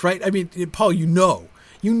not? Right? I mean, Paul,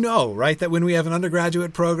 right, that when we have an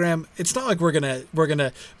undergraduate program, it's not like we're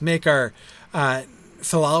gonna make our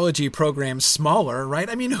philology programs smaller, right?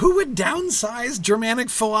 I mean, who would downsize Germanic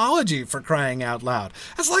philology, for crying out loud?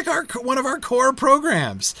 That's like one of our core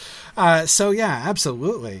programs. So yeah,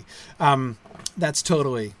 absolutely. That's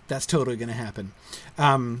totally going to happen.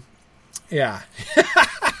 Yeah.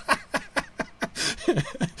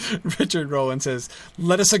 Richard Rowland says,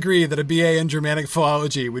 let us agree that a BA in Germanic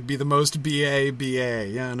philology would be the most BA.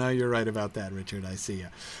 Yeah, no, you're right about that, Richard. I see you.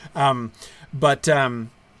 But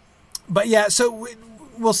yeah, so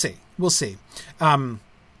we'll see.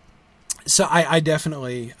 So I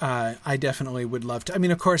definitely would love to. I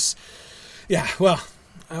mean, of course, yeah, well,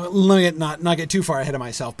 let me not get too far ahead of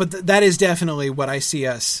myself, but that is definitely what I see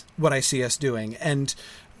us doing. And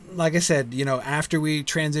like I said, after we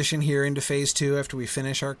transition here into phase 2, after we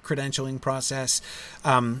finish our credentialing process,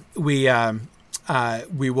 we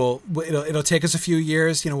will. It'll take us a few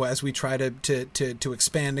years, as we try to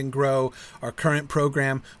expand and grow our current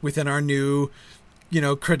program within our new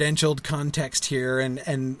credentialed context here,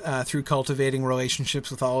 and through cultivating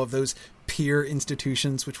relationships with all of those peer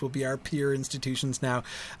institutions, which will be our peer institutions now,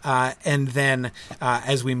 and then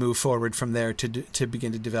as we move forward from there to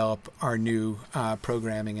begin to develop our new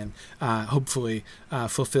programming and hopefully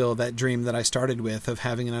fulfill that dream that I started with of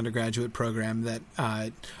having an undergraduate program that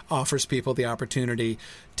offers people the opportunity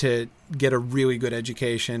to get a really good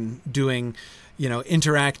education doing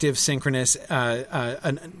interactive synchronous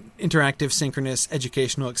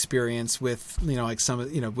educational experience with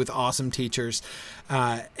with awesome teachers,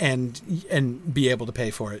 and be able to pay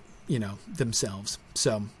for it themselves.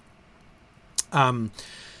 So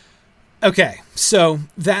okay, so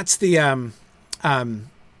that's the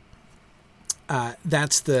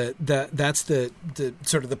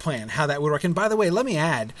sort of the plan, how that would work. And by the way, let me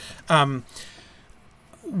add,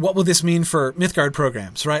 what will this mean for Mythgard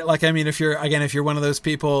programs, right? Like, I mean, if you're one of those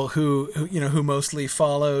people who mostly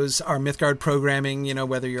follows our Mythgard programming,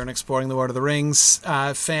 whether you're an Exploring the Lord of the Rings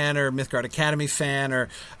fan or Mythgard Academy fan or,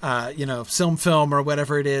 Film or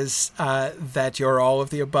whatever it is, that you're all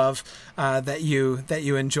of the above, that you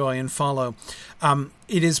enjoy and follow. The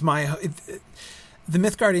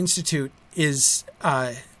Mythgard Institute is,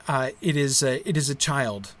 it is a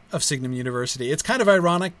child of Signum University. It's kind of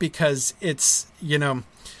ironic because it's,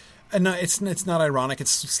 no, it's not ironic.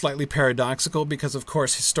 It's slightly paradoxical because, of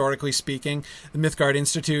course, historically speaking, the Mythgard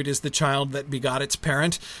Institute is the child that begot its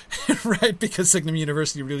parent, right? Because Signum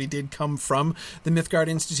University really did come from the Mythgard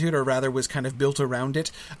Institute, or rather was kind of built around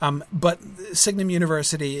it. But Signum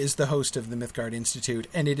University is the host of the Mythgard Institute,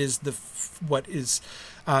 and it is what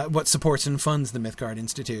supports and funds the Mythgard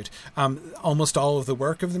Institute. Almost all of the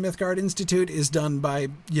work of the Mythgard Institute is done by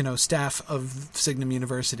staff of Signum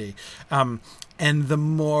University. And the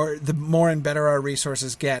more and better our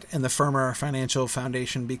resources get, and the firmer our financial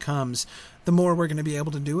foundation becomes, the more we're going to be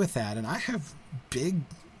able to do with that. And I have big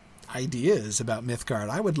ideas about Mythgard.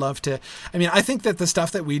 I would love to. I mean, I think that the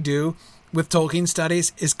stuff that we do with Tolkien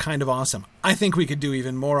studies is kind of awesome. I think we could do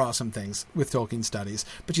even more awesome things with Tolkien studies.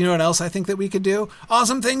 But you know what else I think that we could do?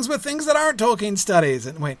 Awesome things with things that aren't Tolkien studies.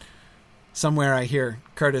 And wait, somewhere I hear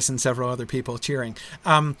Curtis and several other people cheering.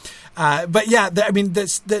 But yeah, that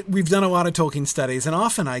we've done a lot of Tolkien studies, and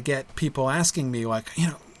often I get people asking me, like,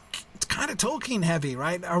 it's kind of Tolkien heavy,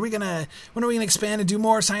 right? When are we gonna expand and do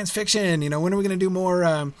more science fiction? When are we gonna do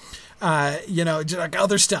more, like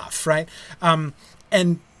other stuff, right? And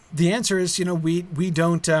the answer is, we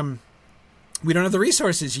don't have the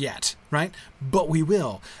resources yet, right? But we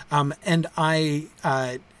will. And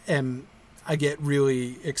I get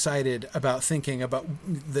really excited about thinking about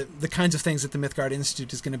the kinds of things that the Mythgard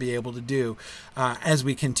Institute is going to be able to do as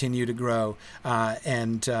we continue to grow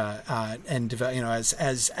and develop.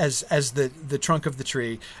 As the trunk of the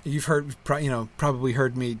tree. You've probably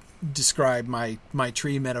heard me describe my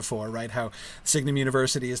tree metaphor, right? How Signum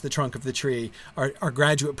University is the trunk of the tree. Our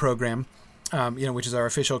graduate program, which is our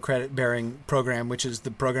official credit-bearing program, which is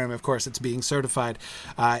the program, of course, that's being certified,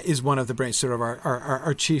 is one of the branches, sort of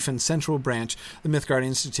our chief and central branch. The Mythgard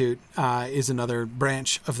Institute is another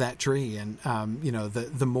branch of that tree, and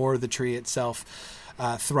the more the tree itself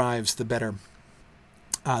thrives, the better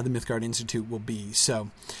the Mythgard Institute will be.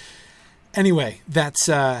 So, anyway, that's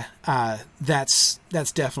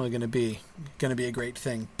definitely going to be a great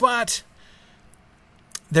thing, but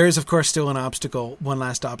there is, of course, still one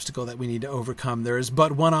last obstacle that we need to overcome. There is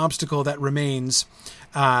but one obstacle that remains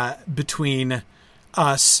between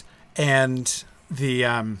us and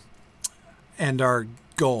and our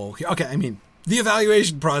goal. Okay, I mean, the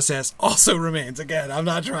evaluation process also remains. Again, I'm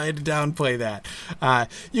not trying to downplay that.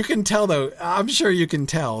 You can tell, though, I'm sure you can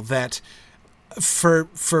tell that for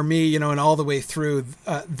me, and all the way through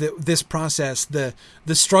this process, the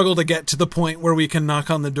struggle to get to the point where we can knock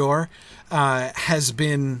on the door has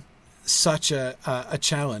been such a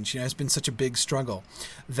challenge. It's been such a big struggle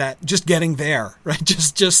that just getting there, right?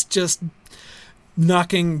 Just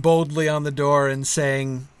knocking boldly on the door and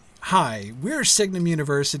saying, "Hi, we're Signum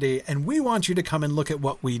University, and we want you to come and look at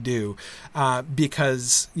what we do,"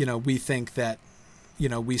 because we think that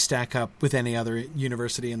we stack up with any other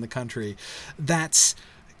university in the country. That's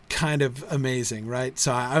kind of amazing, right?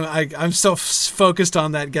 So I'm so focused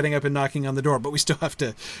on that, getting up and knocking on the door, but we still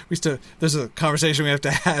there's a conversation we have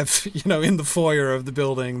to have, in the foyer of the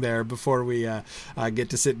building there before we get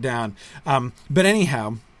to sit down. But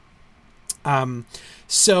anyhow, the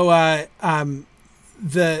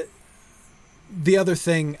other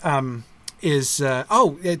thing, is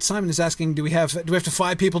Simon is asking, do we have to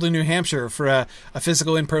fly people to New Hampshire for a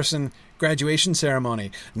physical in-person graduation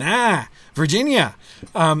ceremony. Nah, Virginia.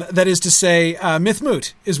 That is to say,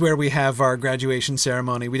 Mythmoot is where we have our graduation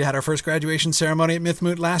ceremony. We had our first graduation ceremony at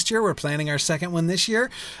Mythmoot last year. We're planning our second one this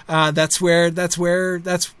year. That's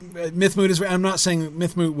Mythmoot is where, I'm not saying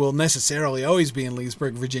Mythmoot will necessarily always be in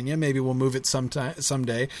Leesburg, Virginia. Maybe we'll move it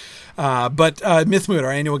someday. But Mythmoot,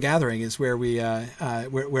 our annual gathering, is where we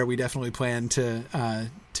definitely plan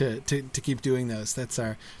to keep doing those. That's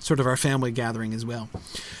our sort of our family gathering as well.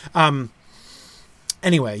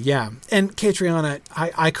 Anyway, yeah. And Catriona,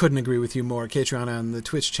 I couldn't agree with you more. Catriona on the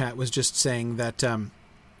Twitch chat was just saying that,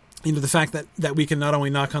 the fact that we can not only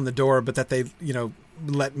knock on the door, but that they,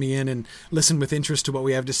 let me in and listen with interest to what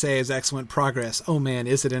we have to say is excellent progress. Oh man,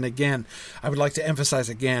 is it? And again, I would like to emphasize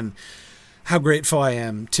again how grateful I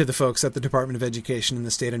am to the folks at the Department of Education in the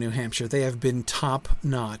state of New Hampshire. They have been top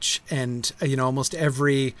notch, and almost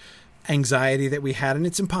every anxiety that we had, and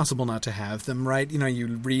it's impossible not to have them, right? You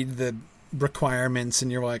read the requirements and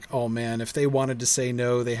you're like, oh man, if they wanted to say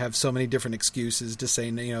no, they have so many different excuses to say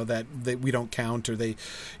that we don't count, or they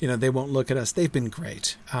won't look at us. They've been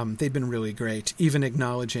great. They've been really great, even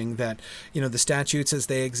acknowledging that the statutes as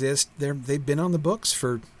they exist, they've been on the books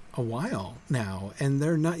for a while now, and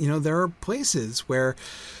they're not, there are places where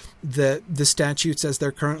the statutes as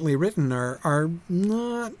they're currently written are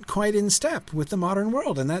not quite in step with the modern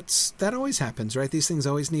world. And that always happens, right? These things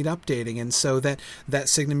always need updating. And so that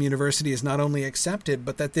Signum University is not only accepted,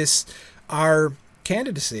 but that our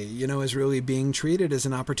candidacy, is really being treated as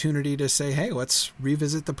an opportunity to say, hey, let's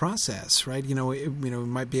revisit the process, right? I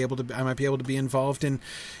might be able to be involved in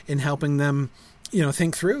helping them,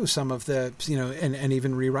 think through some of the, and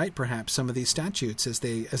even rewrite perhaps some of these statutes as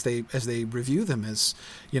they review them, as,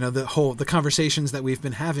 the conversations that we've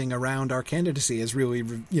been having around our candidacy has really,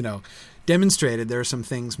 demonstrated there are some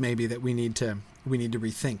things maybe that we need to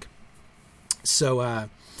rethink. So,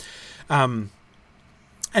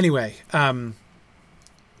 anyway,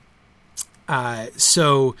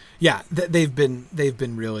 so yeah, they've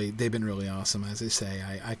been really awesome. As I say,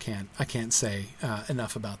 I can't say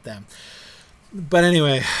enough about them. But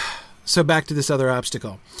anyway, so back to this other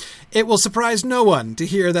obstacle. It will surprise no one to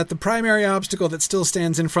hear that the primary obstacle that still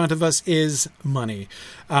stands in front of us is money.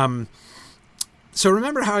 So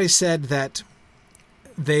remember how I said that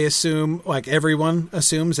they assume, like everyone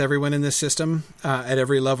in this system at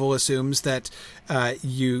every level assumes that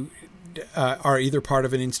you are either part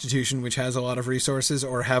of an institution which has a lot of resources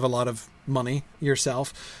or have a lot of money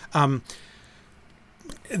yourself.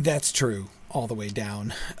 That's true all the way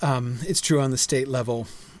down. It's true on the state level.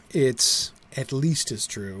 It's at least as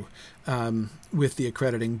true with the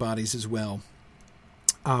accrediting bodies as well.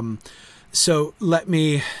 So let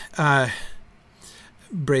me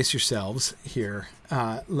brace yourselves here.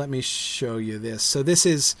 Let me show you this. So this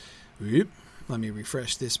is, let me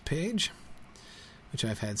refresh this page, which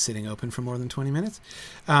I've had sitting open for more than 20 minutes.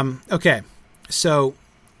 Okay, so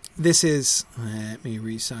this is, let me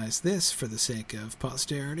resize this for the sake of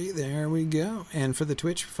posterity. There we go. And for the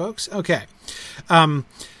Twitch folks. Okay.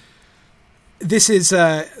 This is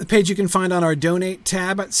a page you can find on our donate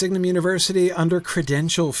tab at Signum University under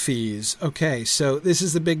credential fees. Okay. So this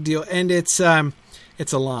is the big deal. And it's a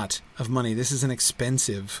lot of money. This is an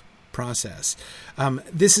expensive process.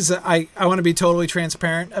 This is I want to be totally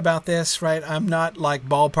transparent about this, right? I'm not like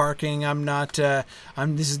ballparking. I'm not,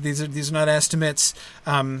 these are not estimates.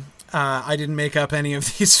 I didn't make up any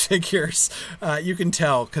of these figures. You can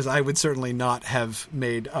tell because I would certainly not have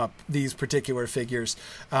made up these particular figures.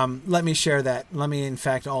 Let me share that. Let me, in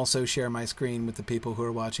fact, also share my screen with the people who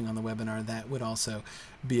are watching on the webinar. That would also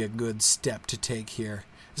be a good step to take here.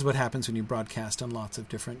 This is what happens when you broadcast on lots of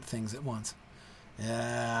different things at once.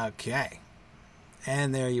 Okay.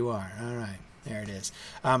 And there you are. All right. There it is.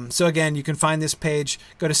 So again, you can find this page.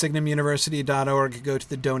 Go to signumuniversity.org, go to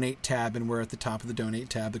the donate tab, and we're at the top of the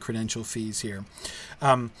donate tab, the credential fees here.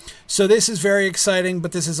 So this is very exciting,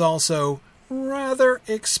 but this is also rather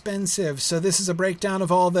expensive. So this is a breakdown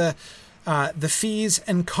of all the fees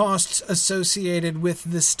and costs associated with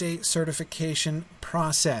the state certification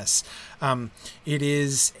process. It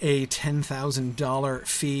is a $10,000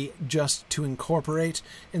 fee just to incorporate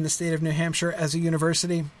in the state of New Hampshire as a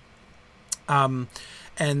university. And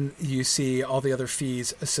you see all the other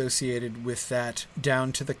fees associated with that,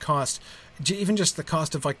 down to the cost, even just the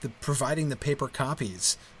cost of like providing the paper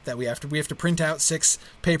copies that we have to print out 6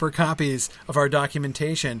 paper copies of our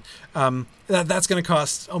documentation. That's going to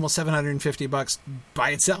cost almost $750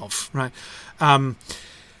 by itself, right?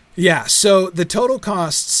 Yeah. So the total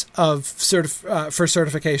costs of for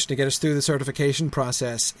certification to get us through the certification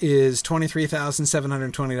process is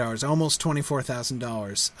 $23,720, almost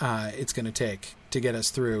 $24,000. It's going to take to get us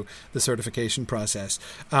through the certification process.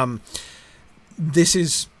 This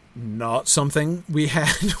is not something we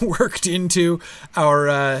had worked into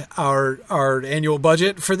our annual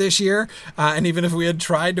budget for this year, and even if we had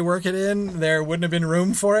tried to work it in, there wouldn't have been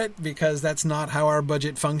room for it because that's not how our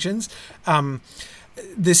budget functions.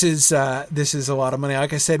 This is a lot of money.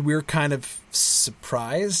 Like I said, we're kind of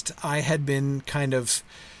surprised. I had been kind of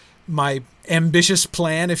my ambitious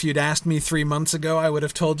plan. If you'd asked me 3 months ago, I would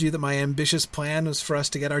have told you that my ambitious plan was for us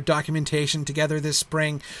to get our documentation together this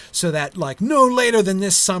spring so that no later than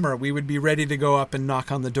this summer, we would be ready to go up and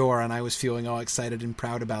knock on the door. And I was feeling all excited and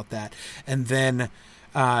proud about that. And then,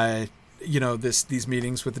 these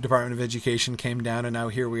meetings with the Department of Education came down, and now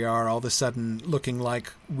here we are all of a sudden looking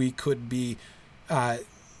like we could be,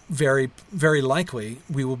 very, very likely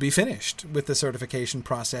we will be finished with the certification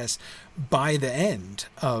process by the end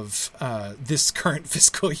of this current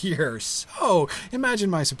fiscal year. So imagine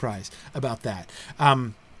my surprise about that.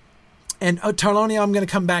 And Tarlonia, I'm going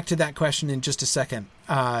to come back to that question in just a second.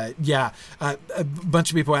 A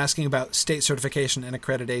bunch of people asking about state certification and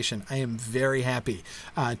accreditation. I am very happy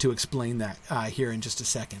to explain that here in just a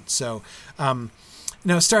second. So,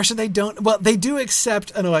 no, Starsha, they do accept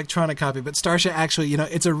an electronic copy, but Starsha actually,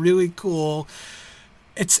 it's a really cool,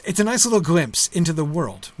 it's a nice little glimpse into the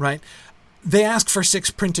world, right? They ask for 6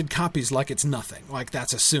 printed copies like it's nothing, like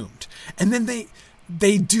that's assumed. And then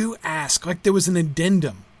they do ask, like there was an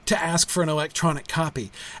addendum to ask for an electronic copy.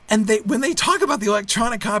 And when they talk about the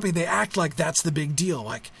electronic copy, they act like that's the big deal.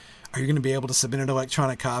 Like, are you going to be able to submit an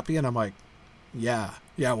electronic copy? And I'm like, yeah,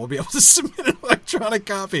 we'll be able to submit an electronic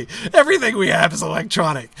copy. Everything we have is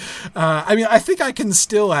electronic. I think I can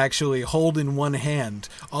still actually hold in one hand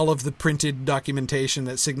all of the printed documentation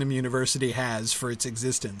that Signum University has for its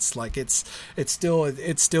existence. Like it still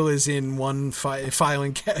is in one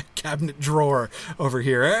filing cabinet drawer over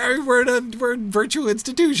here. We're a virtual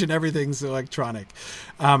institution. Everything's electronic.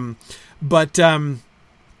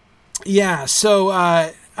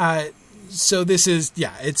 So this is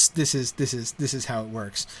how it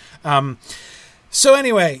works. So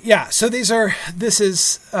anyway, so these are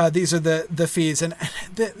the fees, and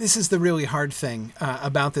this is the really hard thing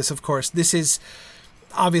about this. Of course, this is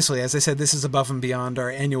obviously, as I said, this is above and beyond our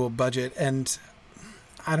annual budget, and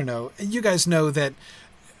I don't know. You guys know that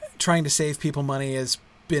trying to save people money has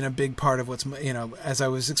been a big part of what's, as I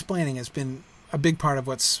was explaining, has been a big part of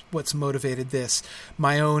what's motivated this.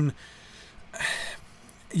 My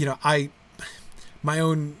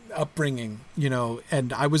own upbringing,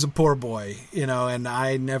 and I was a poor boy, and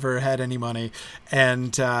I never had any money,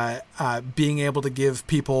 and being able to give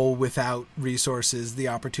people without resources the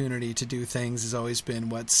opportunity to do things has always been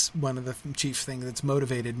what's one of the chief things that's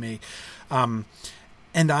motivated me. And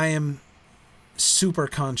I am super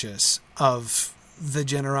conscious of the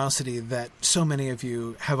generosity that so many of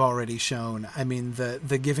you have already shown. I mean,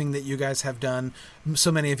 the giving that you guys have done,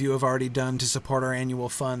 so many of you have already done to support our annual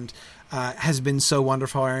fund, has been so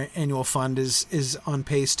wonderful. Our annual fund is on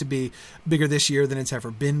pace to be bigger this year than it's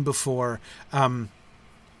ever been before. It's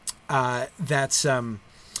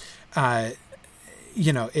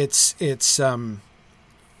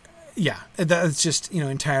just,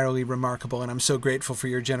 entirely remarkable. And I'm so grateful for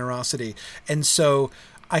your generosity. And so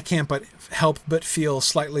I can't help but feel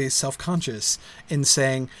slightly self-conscious in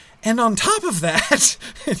saying, and on top of that,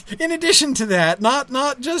 in addition to that, not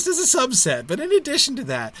just as a subset, but in addition to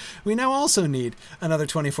that, we now also need another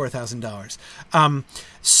 $24,000.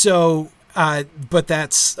 But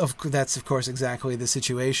that's of course exactly the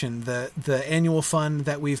situation. The annual fund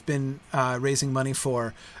that we've been raising money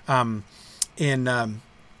for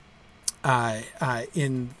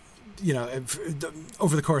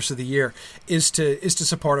over the course of the year is to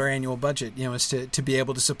support our annual budget, is to be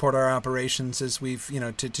able to support our operations as we've,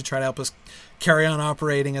 to try to help us carry on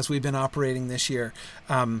operating as we've been operating this year.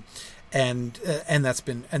 And that's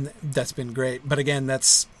been great. But again,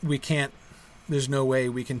 there's no way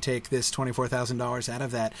we can take this $24,000 out of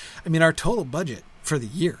that. I mean, our total budget for the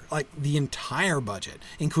year, like the entire budget,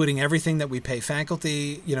 including everything that we pay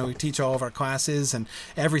faculty, we teach all of our classes and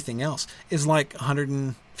everything else, is like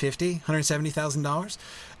 $170,000.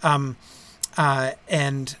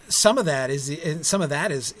 And some of that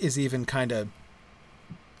is even kind of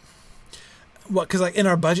because like in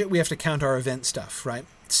our budget we have to count our event stuff, right?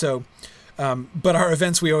 So, but our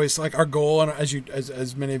events, we always like our goal, and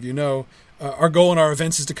as many of you know, our goal in our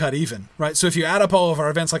events is to cut even, right? So if you add up all of our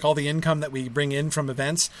events, like all the income that we bring in from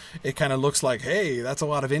events, it kind of looks like, hey, that's a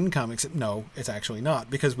lot of income. Except no, it's actually not,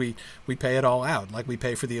 because we pay it all out. Like we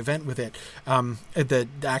pay for the event with it. The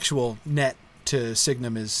actual net to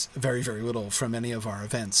Signum is very, very little from any of our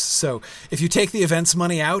events. So if you take the events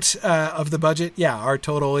money out of the budget, our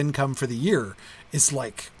total income for the year is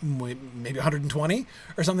like maybe 120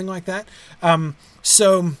 or something like that.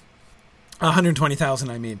 So 120,000,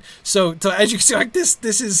 I mean. So as you can see, like this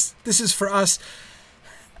is for us.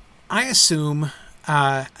 I assume,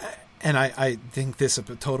 and I think this is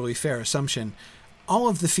a totally fair assumption, all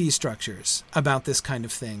of the fee structures about this kind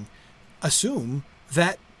of thing assume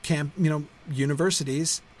that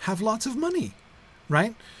universities have lots of money,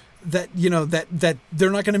 right? That that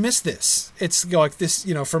they're not going to miss this. It's like this,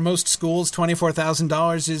 for most schools,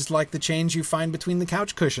 $24,000 is like the change you find between the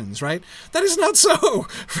couch cushions, right? That is not so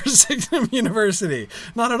for Signum University,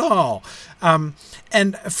 not at all.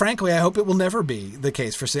 And frankly, I hope it will never be the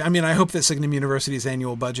case for Signum. I mean, I hope that Signum University's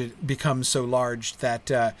annual budget becomes so large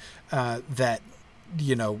that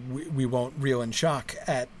we won't reel in shock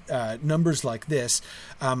at numbers like this.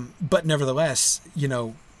 But nevertheless,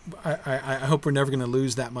 I hope we're never going to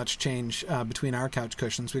lose that much change between our couch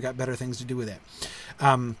cushions. We got better things to do with it.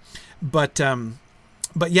 But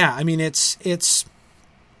yeah, I mean, it's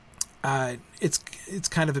kind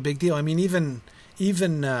of a big deal. I mean, even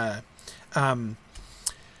like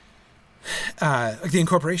the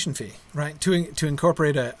incorporation fee, right? To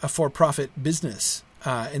incorporate a for-profit business.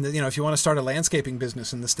 And if you want to start a landscaping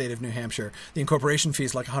business in the state of New Hampshire, the incorporation fee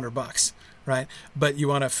is like $100, right? But you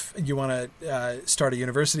want to start a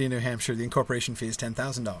university in New Hampshire, the incorporation fee is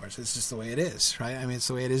 $10,000. It's just the way it is, right? I mean, it's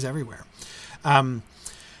the way it is everywhere.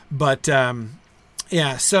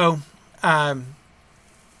 So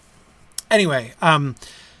anyway,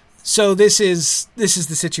 so this is the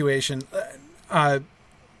situation.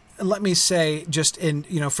 Let me say, just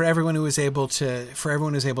for everyone who is able to help, for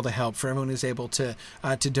everyone who's able to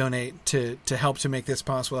donate to help to make this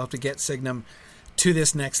possible, help to get Signum to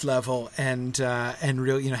this next level and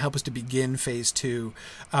really help us to begin phase 2.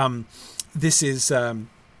 This is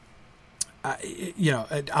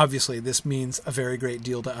obviously this means a very great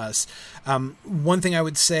deal to us. One thing I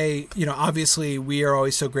would say, obviously we are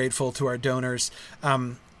always so grateful to our donors.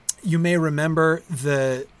 You may remember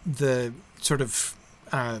the sort of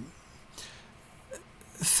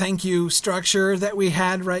thank you structure that we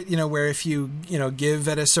had, right? Where if you give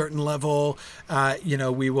at a certain level,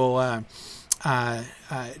 we will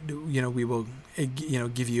we will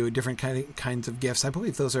give you different kinds of gifts. I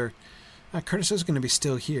believe those are Curtis. Those are going to be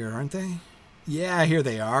still here, aren't they? Yeah, here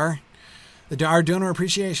they are. Our donor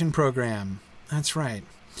appreciation program. That's right.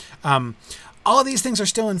 All of these things are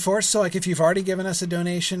still in force. So like if you've already given us a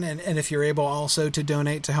donation and if you're able also to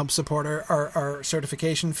donate to help support our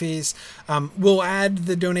certification fees, we'll add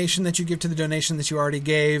the donation that you give to the donation that you already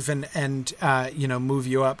gave and move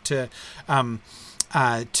you up to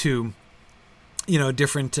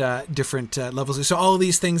different levels. So all of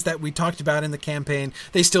these things that we talked about in the campaign,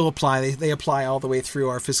 they still apply. They apply all the way through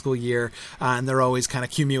our fiscal year, and they're always kind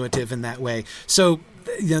of cumulative in that way. So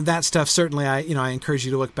that stuff, certainly I encourage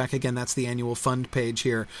you to look back again. That's the annual fund page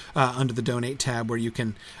here under the donate tab where you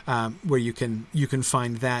can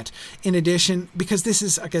find that. In addition, because this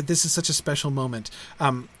is such a special moment,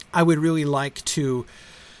 I would really like to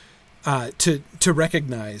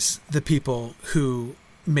recognize the people who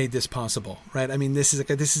made this possible, right? I mean,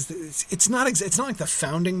 it's not like the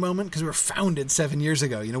founding moment because we were founded 7 years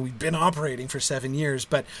ago. We've been operating for 7 years,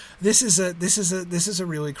 but this is a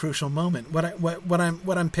really crucial moment. What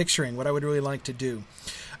I'm picturing, what I would really like to do,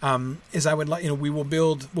 is I would like,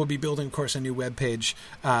 we'll be building, of course, a new webpage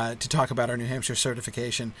to talk about our New Hampshire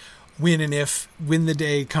certification when the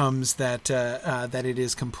day comes that it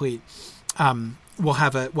is complete. We'll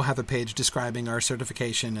have a page describing our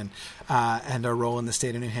certification and our role in the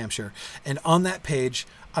state of New Hampshire. And on that page,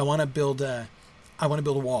 I want to build a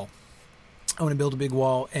wall. I want to build a big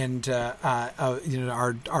wall and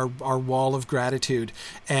our wall of gratitude.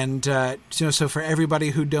 And so for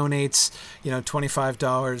everybody who donates,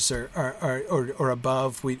 $25 or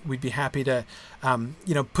above, we'd be happy to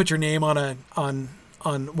put your name on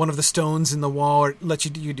one of the stones in the wall, or let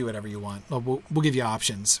you do whatever you want. We'll give you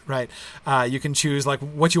options, right? You can choose like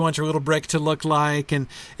what you want your little brick to look like, and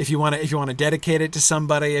if you want to dedicate it to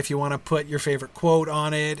somebody, if you want to put your favorite quote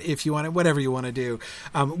on it, if you want it, whatever you want to do.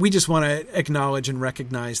 We just want to acknowledge and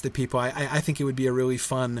recognize the people. I think it would be a really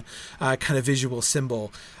fun kind of visual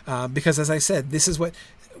symbol because, as I said, this is what.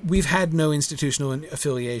 We've had no institutional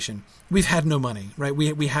affiliation. We've had no money, right?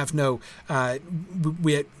 We have no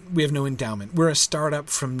we have no endowment. We're a startup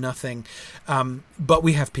from nothing, but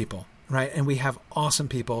we have people, right? And we have awesome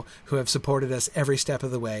people who have supported us every step of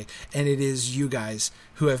the way. And it is you guys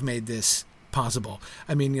who have made this possible.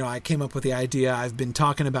 I mean, I came up with the idea. I've been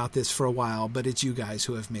talking about this for a while, but it's you guys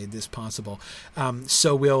who have made this possible.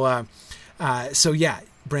 So yeah,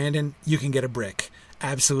 Brandon, you can get a brick.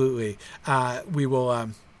 Absolutely. We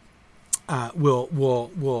will,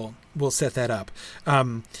 we'll set that up.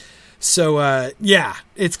 Yeah,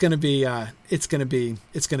 it's going to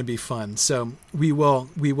be fun. So we will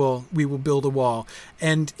build a wall.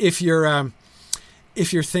 And if you're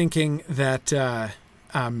thinking that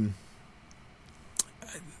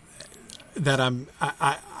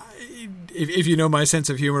if you know my sense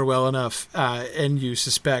of humor well enough, and you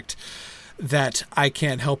suspect that I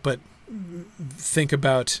can't help but think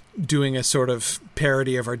about doing a sort of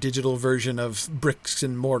parody of our digital version of bricks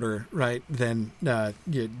and mortar, right? Then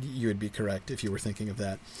you would be correct if you were thinking of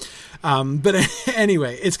that. But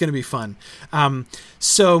anyway, it's going to be fun.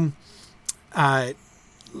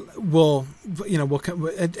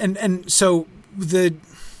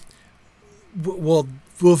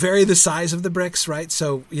 We'll vary the size of the bricks, right?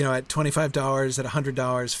 So, at $25, at $100,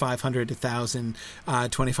 $500, $1,000,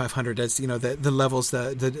 $2,500, as the levels,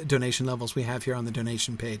 the donation levels we have here on the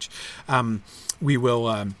donation page. We will,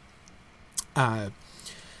 we'll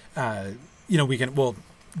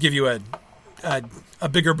give you a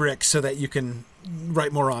bigger brick so that you can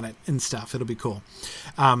write more on it and stuff. It'll be cool.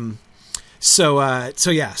 So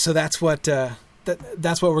that's what,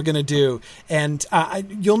 that's what we're going to do. And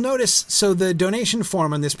you'll notice, so the donation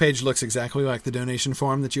form on this page looks exactly like the donation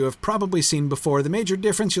form that you have probably seen before. The major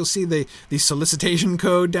difference, you'll see the solicitation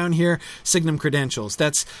code down here, Signum Credentials.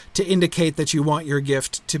 That's to indicate that you want your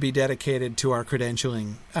gift to be dedicated to our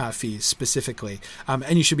credentialing fees specifically.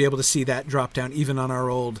 And you should be able to see that drop down even on our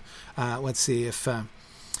old, let's see if I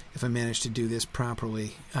manage to do this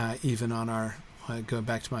properly, even on our, go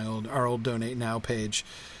back to our old Donate Now page.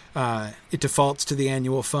 It defaults to the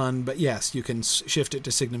annual fund, but yes, you can shift it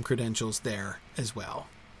to Signum Credentials there as well.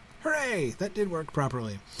 Hooray! That did work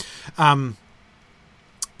properly.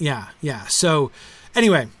 Yeah. So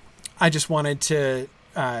anyway, I just wanted to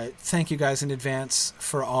thank you guys in advance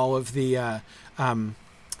for all of the help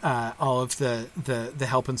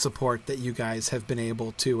and support that you guys have been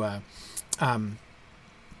able to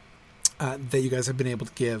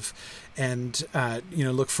give, and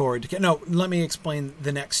look forward to let me explain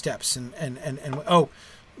the next steps and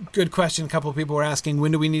good question. A couple of people were asking,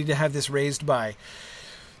 when do we need to have this raised by?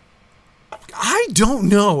 I don't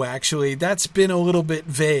know, actually. That's been a little bit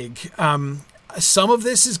vague. Some of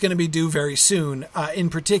this is going to be due very soon. In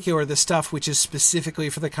particular, the stuff which is specifically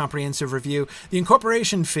for the comprehensive review. The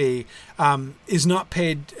incorporation fee is not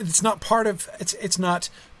paid. It's not part of. It's not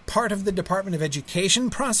part of the Department of Education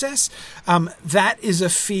process. That is a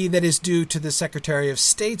fee that is due to the Secretary of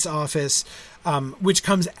State's office, which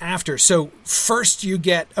comes after. So first you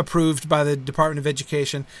get approved by the Department of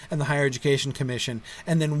Education and the Higher Education Commission.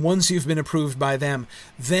 And then once you've been approved by them,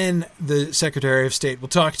 then the Secretary of State will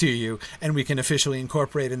talk to you and we can officially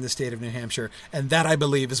incorporate in the state of New Hampshire. And that, I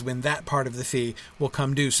believe, is when that part of the fee will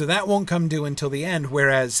come due. So that won't come due until the end,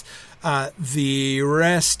 whereas the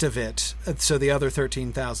rest of it, so the other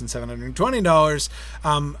 $13,720,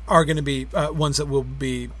 are going to be ones that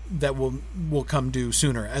will come due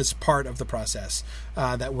sooner as part of the process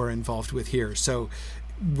that we're involved with here. So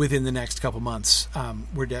within the next couple months,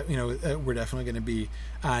 we're definitely going to be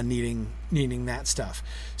needing that stuff.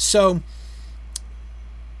 So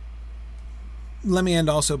let me end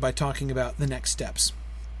also by talking about the next steps.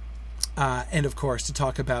 And of course, to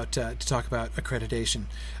talk about accreditation.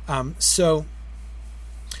 So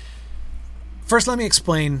first, let me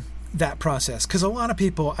explain that process, because a lot of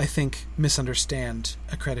people, I think, misunderstand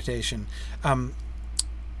accreditation.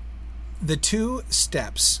 The two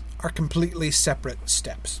steps are completely separate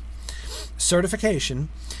steps. Certification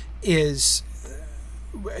is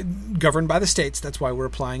governed by the states. That's why we're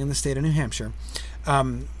applying in the state of New Hampshire.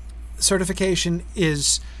 Certification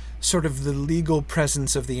is sort of the legal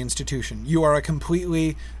presence of the institution. You are a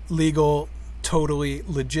completely legal, totally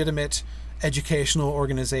legitimate educational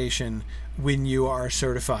organization when you are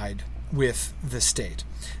certified with the state.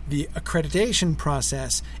 The accreditation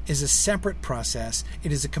process is a separate process.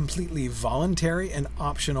 It is a completely voluntary and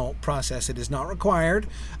optional process. It is not required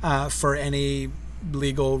for any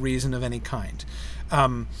legal reason of any kind.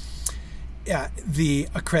 The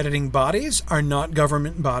accrediting bodies are not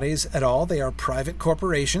government bodies at all. They are private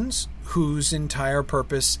corporations whose entire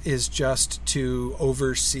purpose is just to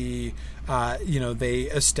oversee, they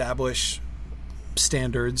establish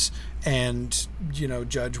standards and,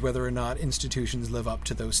 judge whether or not institutions live up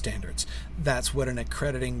to those standards. That's what an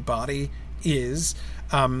accrediting body is.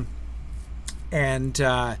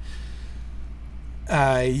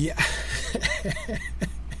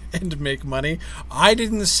 and make money. I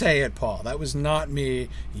didn't say it, Paul. That was not me.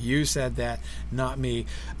 You said that, not me.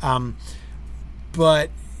 But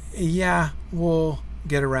yeah, we'll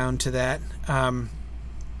get around to that.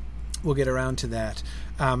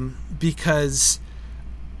 Because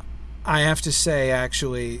I have to say,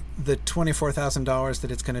 actually, the $24,000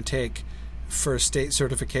 that it's going to take for state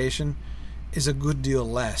certification is a good deal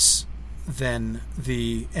less than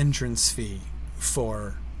the entrance fee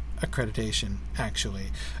for accreditation,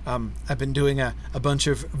 actually. I've been doing a bunch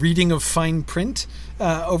of reading of fine print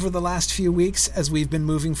over the last few weeks as we've been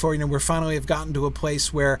moving forward. We're finally have gotten to a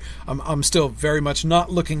place where I'm still very much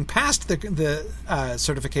not looking past the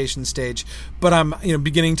certification stage, but I'm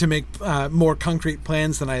beginning to make more concrete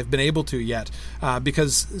plans than I have been able to yet,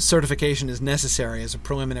 because certification is necessary as a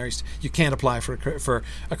preliminary. You can't apply for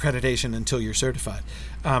accreditation until you're certified.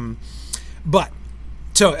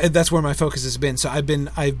 So that's where my focus has been. So I've been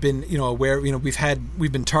aware.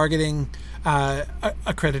 We've been targeting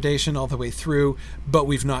accreditation all the way through, but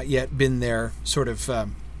we've not yet been there sort of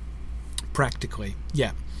practically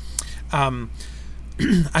yet. As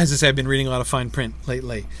I say, I've been reading a lot of fine print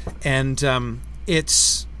lately, and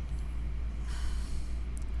it's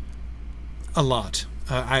a lot.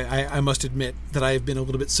 I must admit that I have been a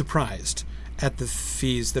little bit surprised at the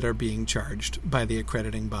fees that are being charged by the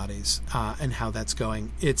accrediting bodies and how that's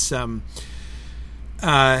going. It's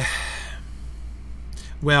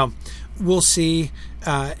well, we'll see.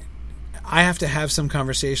 I have to have some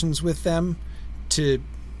conversations with them to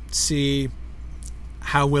see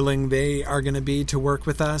how willing they are going to be to work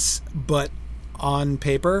with us. But on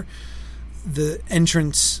paper, the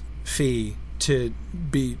entrance fee to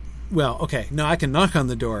be, well, okay, no, I can knock on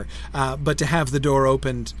the door, but to have the door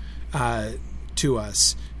opened to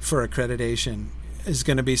us for accreditation is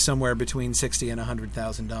going to be somewhere between $60,000 and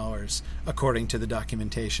 $100,000, according to the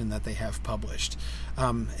documentation that they have published.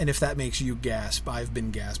 And if that makes you gasp, I've been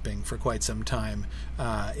gasping for quite some time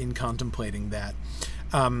in contemplating that.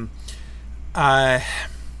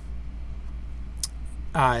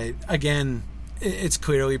 Again, it's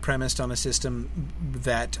clearly premised on a system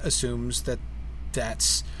that assumes that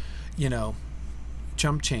that's,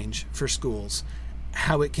 chump change for schools.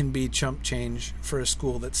 How it can be chump change for a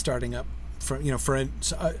school that's starting up for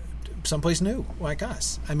someplace new like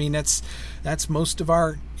us. I mean, that's most of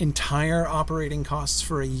our entire operating costs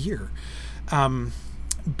for a year.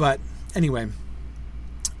 But anyway,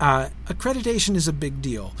 accreditation is a big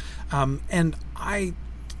deal, and I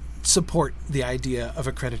support the idea of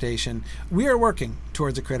accreditation. We are working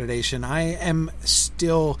towards accreditation. I am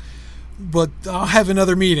still. But I'll have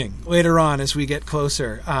another meeting later on as we get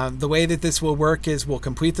closer. The way that this will work is we'll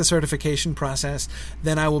complete the certification process.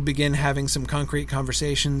 Then I will begin having some concrete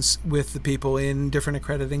conversations with the people in different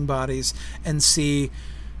accrediting bodies and see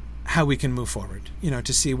how we can move forward.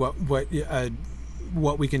 To see what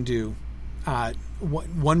we can do.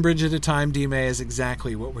 One bridge at a time, DMA, is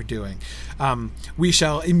exactly what we're doing. We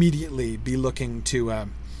shall immediately be looking to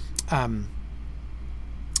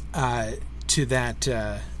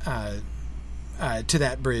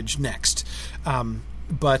that bridge next,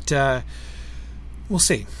 but we'll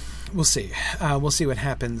see. We'll see what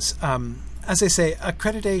happens. As I say,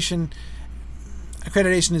 accreditation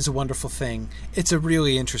is a wonderful thing. It's a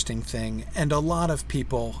really interesting thing, and a lot of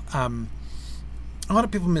people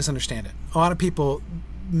misunderstand it. A lot of people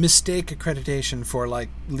mistake accreditation for like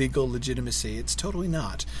legal legitimacy. It's totally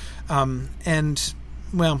not, and.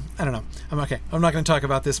 Well, I don't know. I'm not going to talk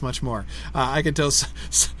about this much more. I can tell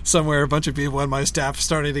somewhere a bunch of people on my staff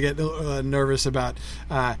starting to get nervous about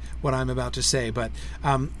what I'm about to say. But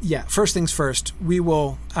yeah, first things first. We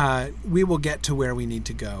will get to where we need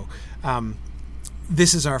to go.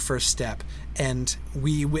 This is our first step, and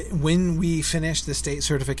when we finish the state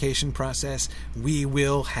certification process, we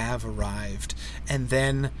will have arrived, and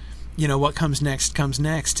then. What comes next,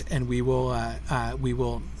 and we will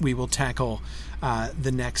tackle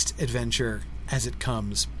the next adventure as it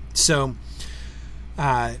comes. So,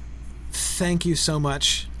 thank you so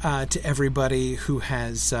much to everybody who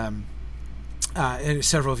has.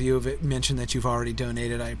 Several of you have mentioned that you've already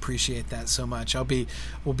donated. I appreciate that so much.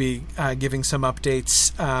 We'll be giving some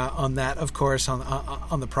updates on that, of course,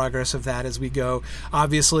 on the progress of that as we go.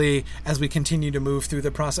 Obviously, as we continue to move through the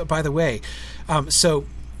process. By the way, so.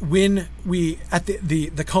 When we at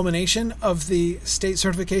the culmination of the state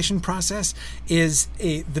certification process is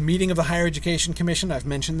the meeting of the Higher Education Commission. I've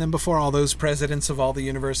mentioned them before, all those presidents of all the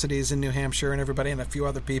universities in New Hampshire and everybody, and a few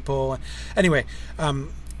other people. Anyway,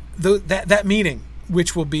 that meeting,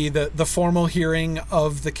 which will be the formal hearing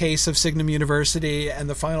of the case of Signum University and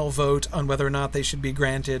the final vote on whether or not they should be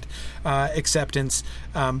granted acceptance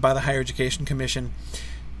by the Higher Education Commission.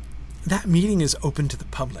 that meeting is open to the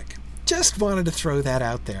public. Just wanted to throw that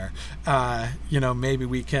out there. Maybe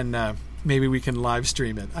we can live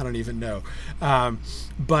stream it. I don't even know.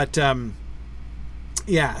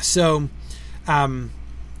 So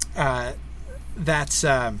that's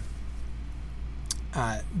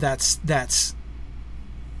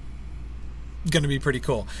going to be pretty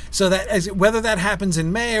cool. So that whether that happens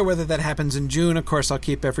in May or whether that happens in June, of course, I'll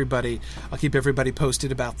keep everybody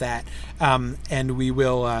posted about that. And we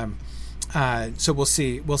will. So we'll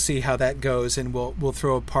see how that goes, and we'll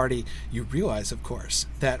throw a party. You realize, of course,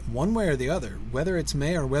 that one way or the other, whether it's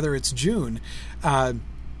May or whether it's June,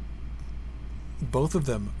 both of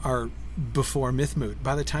them are before Mythmoot.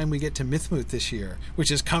 By the time we get to Mythmoot this year,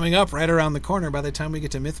 which is coming up right around the corner, by the time we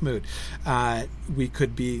get to Mythmoot,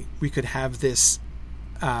 we could have this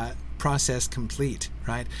process complete,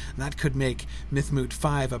 right? And that could make Mythmoot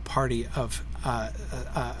 5 a party of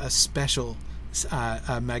a special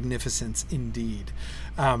magnificence indeed.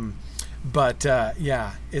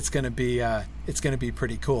 It's going to be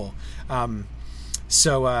pretty cool. It's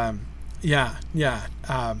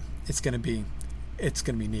going to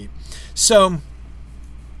be neat. So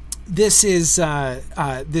this is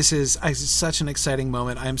such an exciting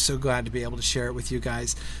moment. I'm so glad to be able to share it with you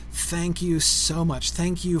guys. Thank you so much.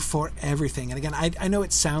 Thank you for everything. And again, I know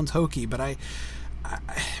it sounds hokey, but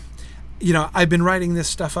I've been writing this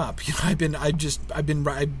stuff up. I just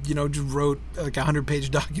wrote like a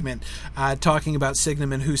 100-page document talking about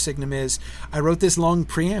Signum and who Signum is. I wrote this long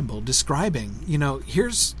preamble describing,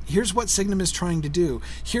 here's what Signum is trying to do.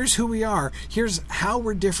 Here's who we are. Here's how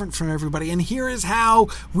we're different from everybody. And here is how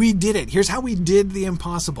we did it. Here's how we did the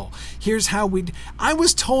impossible. Here's how I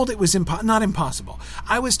was told it was not impossible.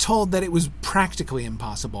 I was told that it was practically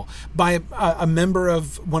impossible by a member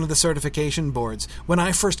of one of the certification boards when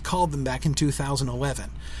I first called them back in 2011.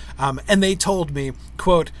 And they told me,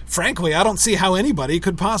 quote, frankly, I don't see how anybody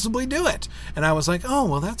could possibly do it. And I was like, oh,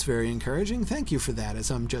 well, that's very encouraging. Thank you for that,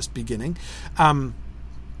 as I'm just beginning.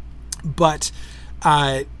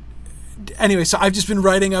 Anyway, so I've just been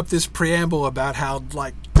writing up this preamble about how,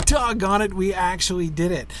 like, doggone it, we actually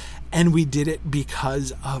did it. And we did it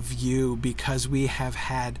because of you, because we have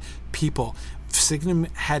had people. Signum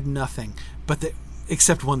had nothing, but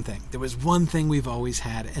except one thing. There was one thing we've always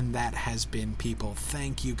had, and that has been people.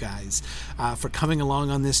 Thank you guys for coming along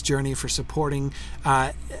on this journey, for supporting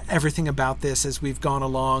everything about this as we've gone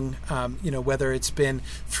along. Whether it's been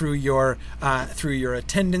through your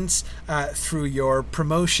attendance, through your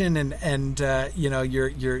promotion, and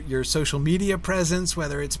your social media presence,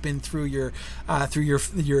 whether it's been through your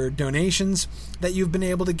donations that you've been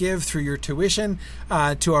able to give, through your tuition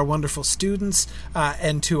to our wonderful students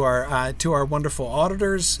and to our wonderful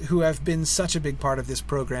auditors who have been such a big part of this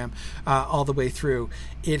program all the way through.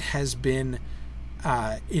 It has been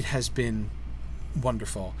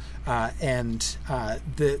wonderful, and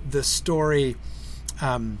the story,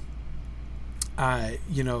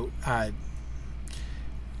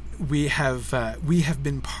 we have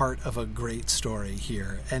been part of a great story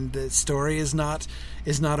here, and the story is not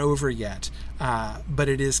over yet, but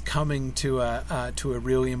it is coming to a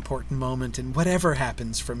really important moment. And whatever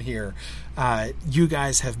happens from here, you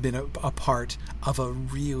guys have been a part of a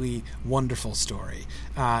really wonderful story,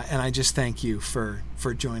 and I just thank you for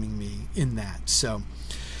joining me in that. So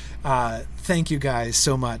thank you guys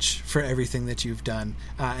so much for everything that you've done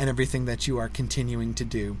and everything that you are continuing to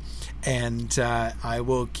do. And I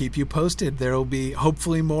will keep you posted. There will be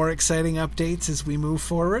hopefully more exciting updates as we move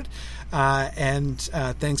forward. And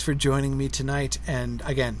thanks for joining me tonight. And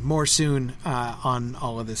again, more soon on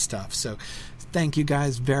all of this stuff. So thank you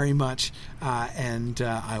guys very much. And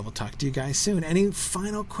I will talk to you guys soon. Any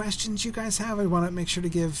final questions you guys have? I want to make sure to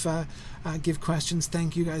give questions.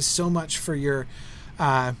 Thank you guys so much for your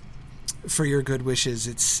good wishes.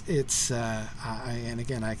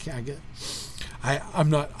 I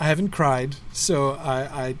haven't cried, so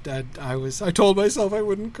I told myself I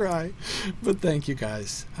wouldn't cry, but thank you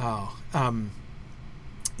guys.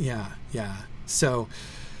 So,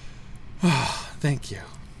 thank you.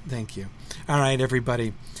 All right,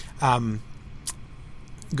 everybody.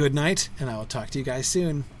 Good night, and I will talk to you guys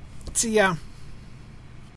soon. See ya.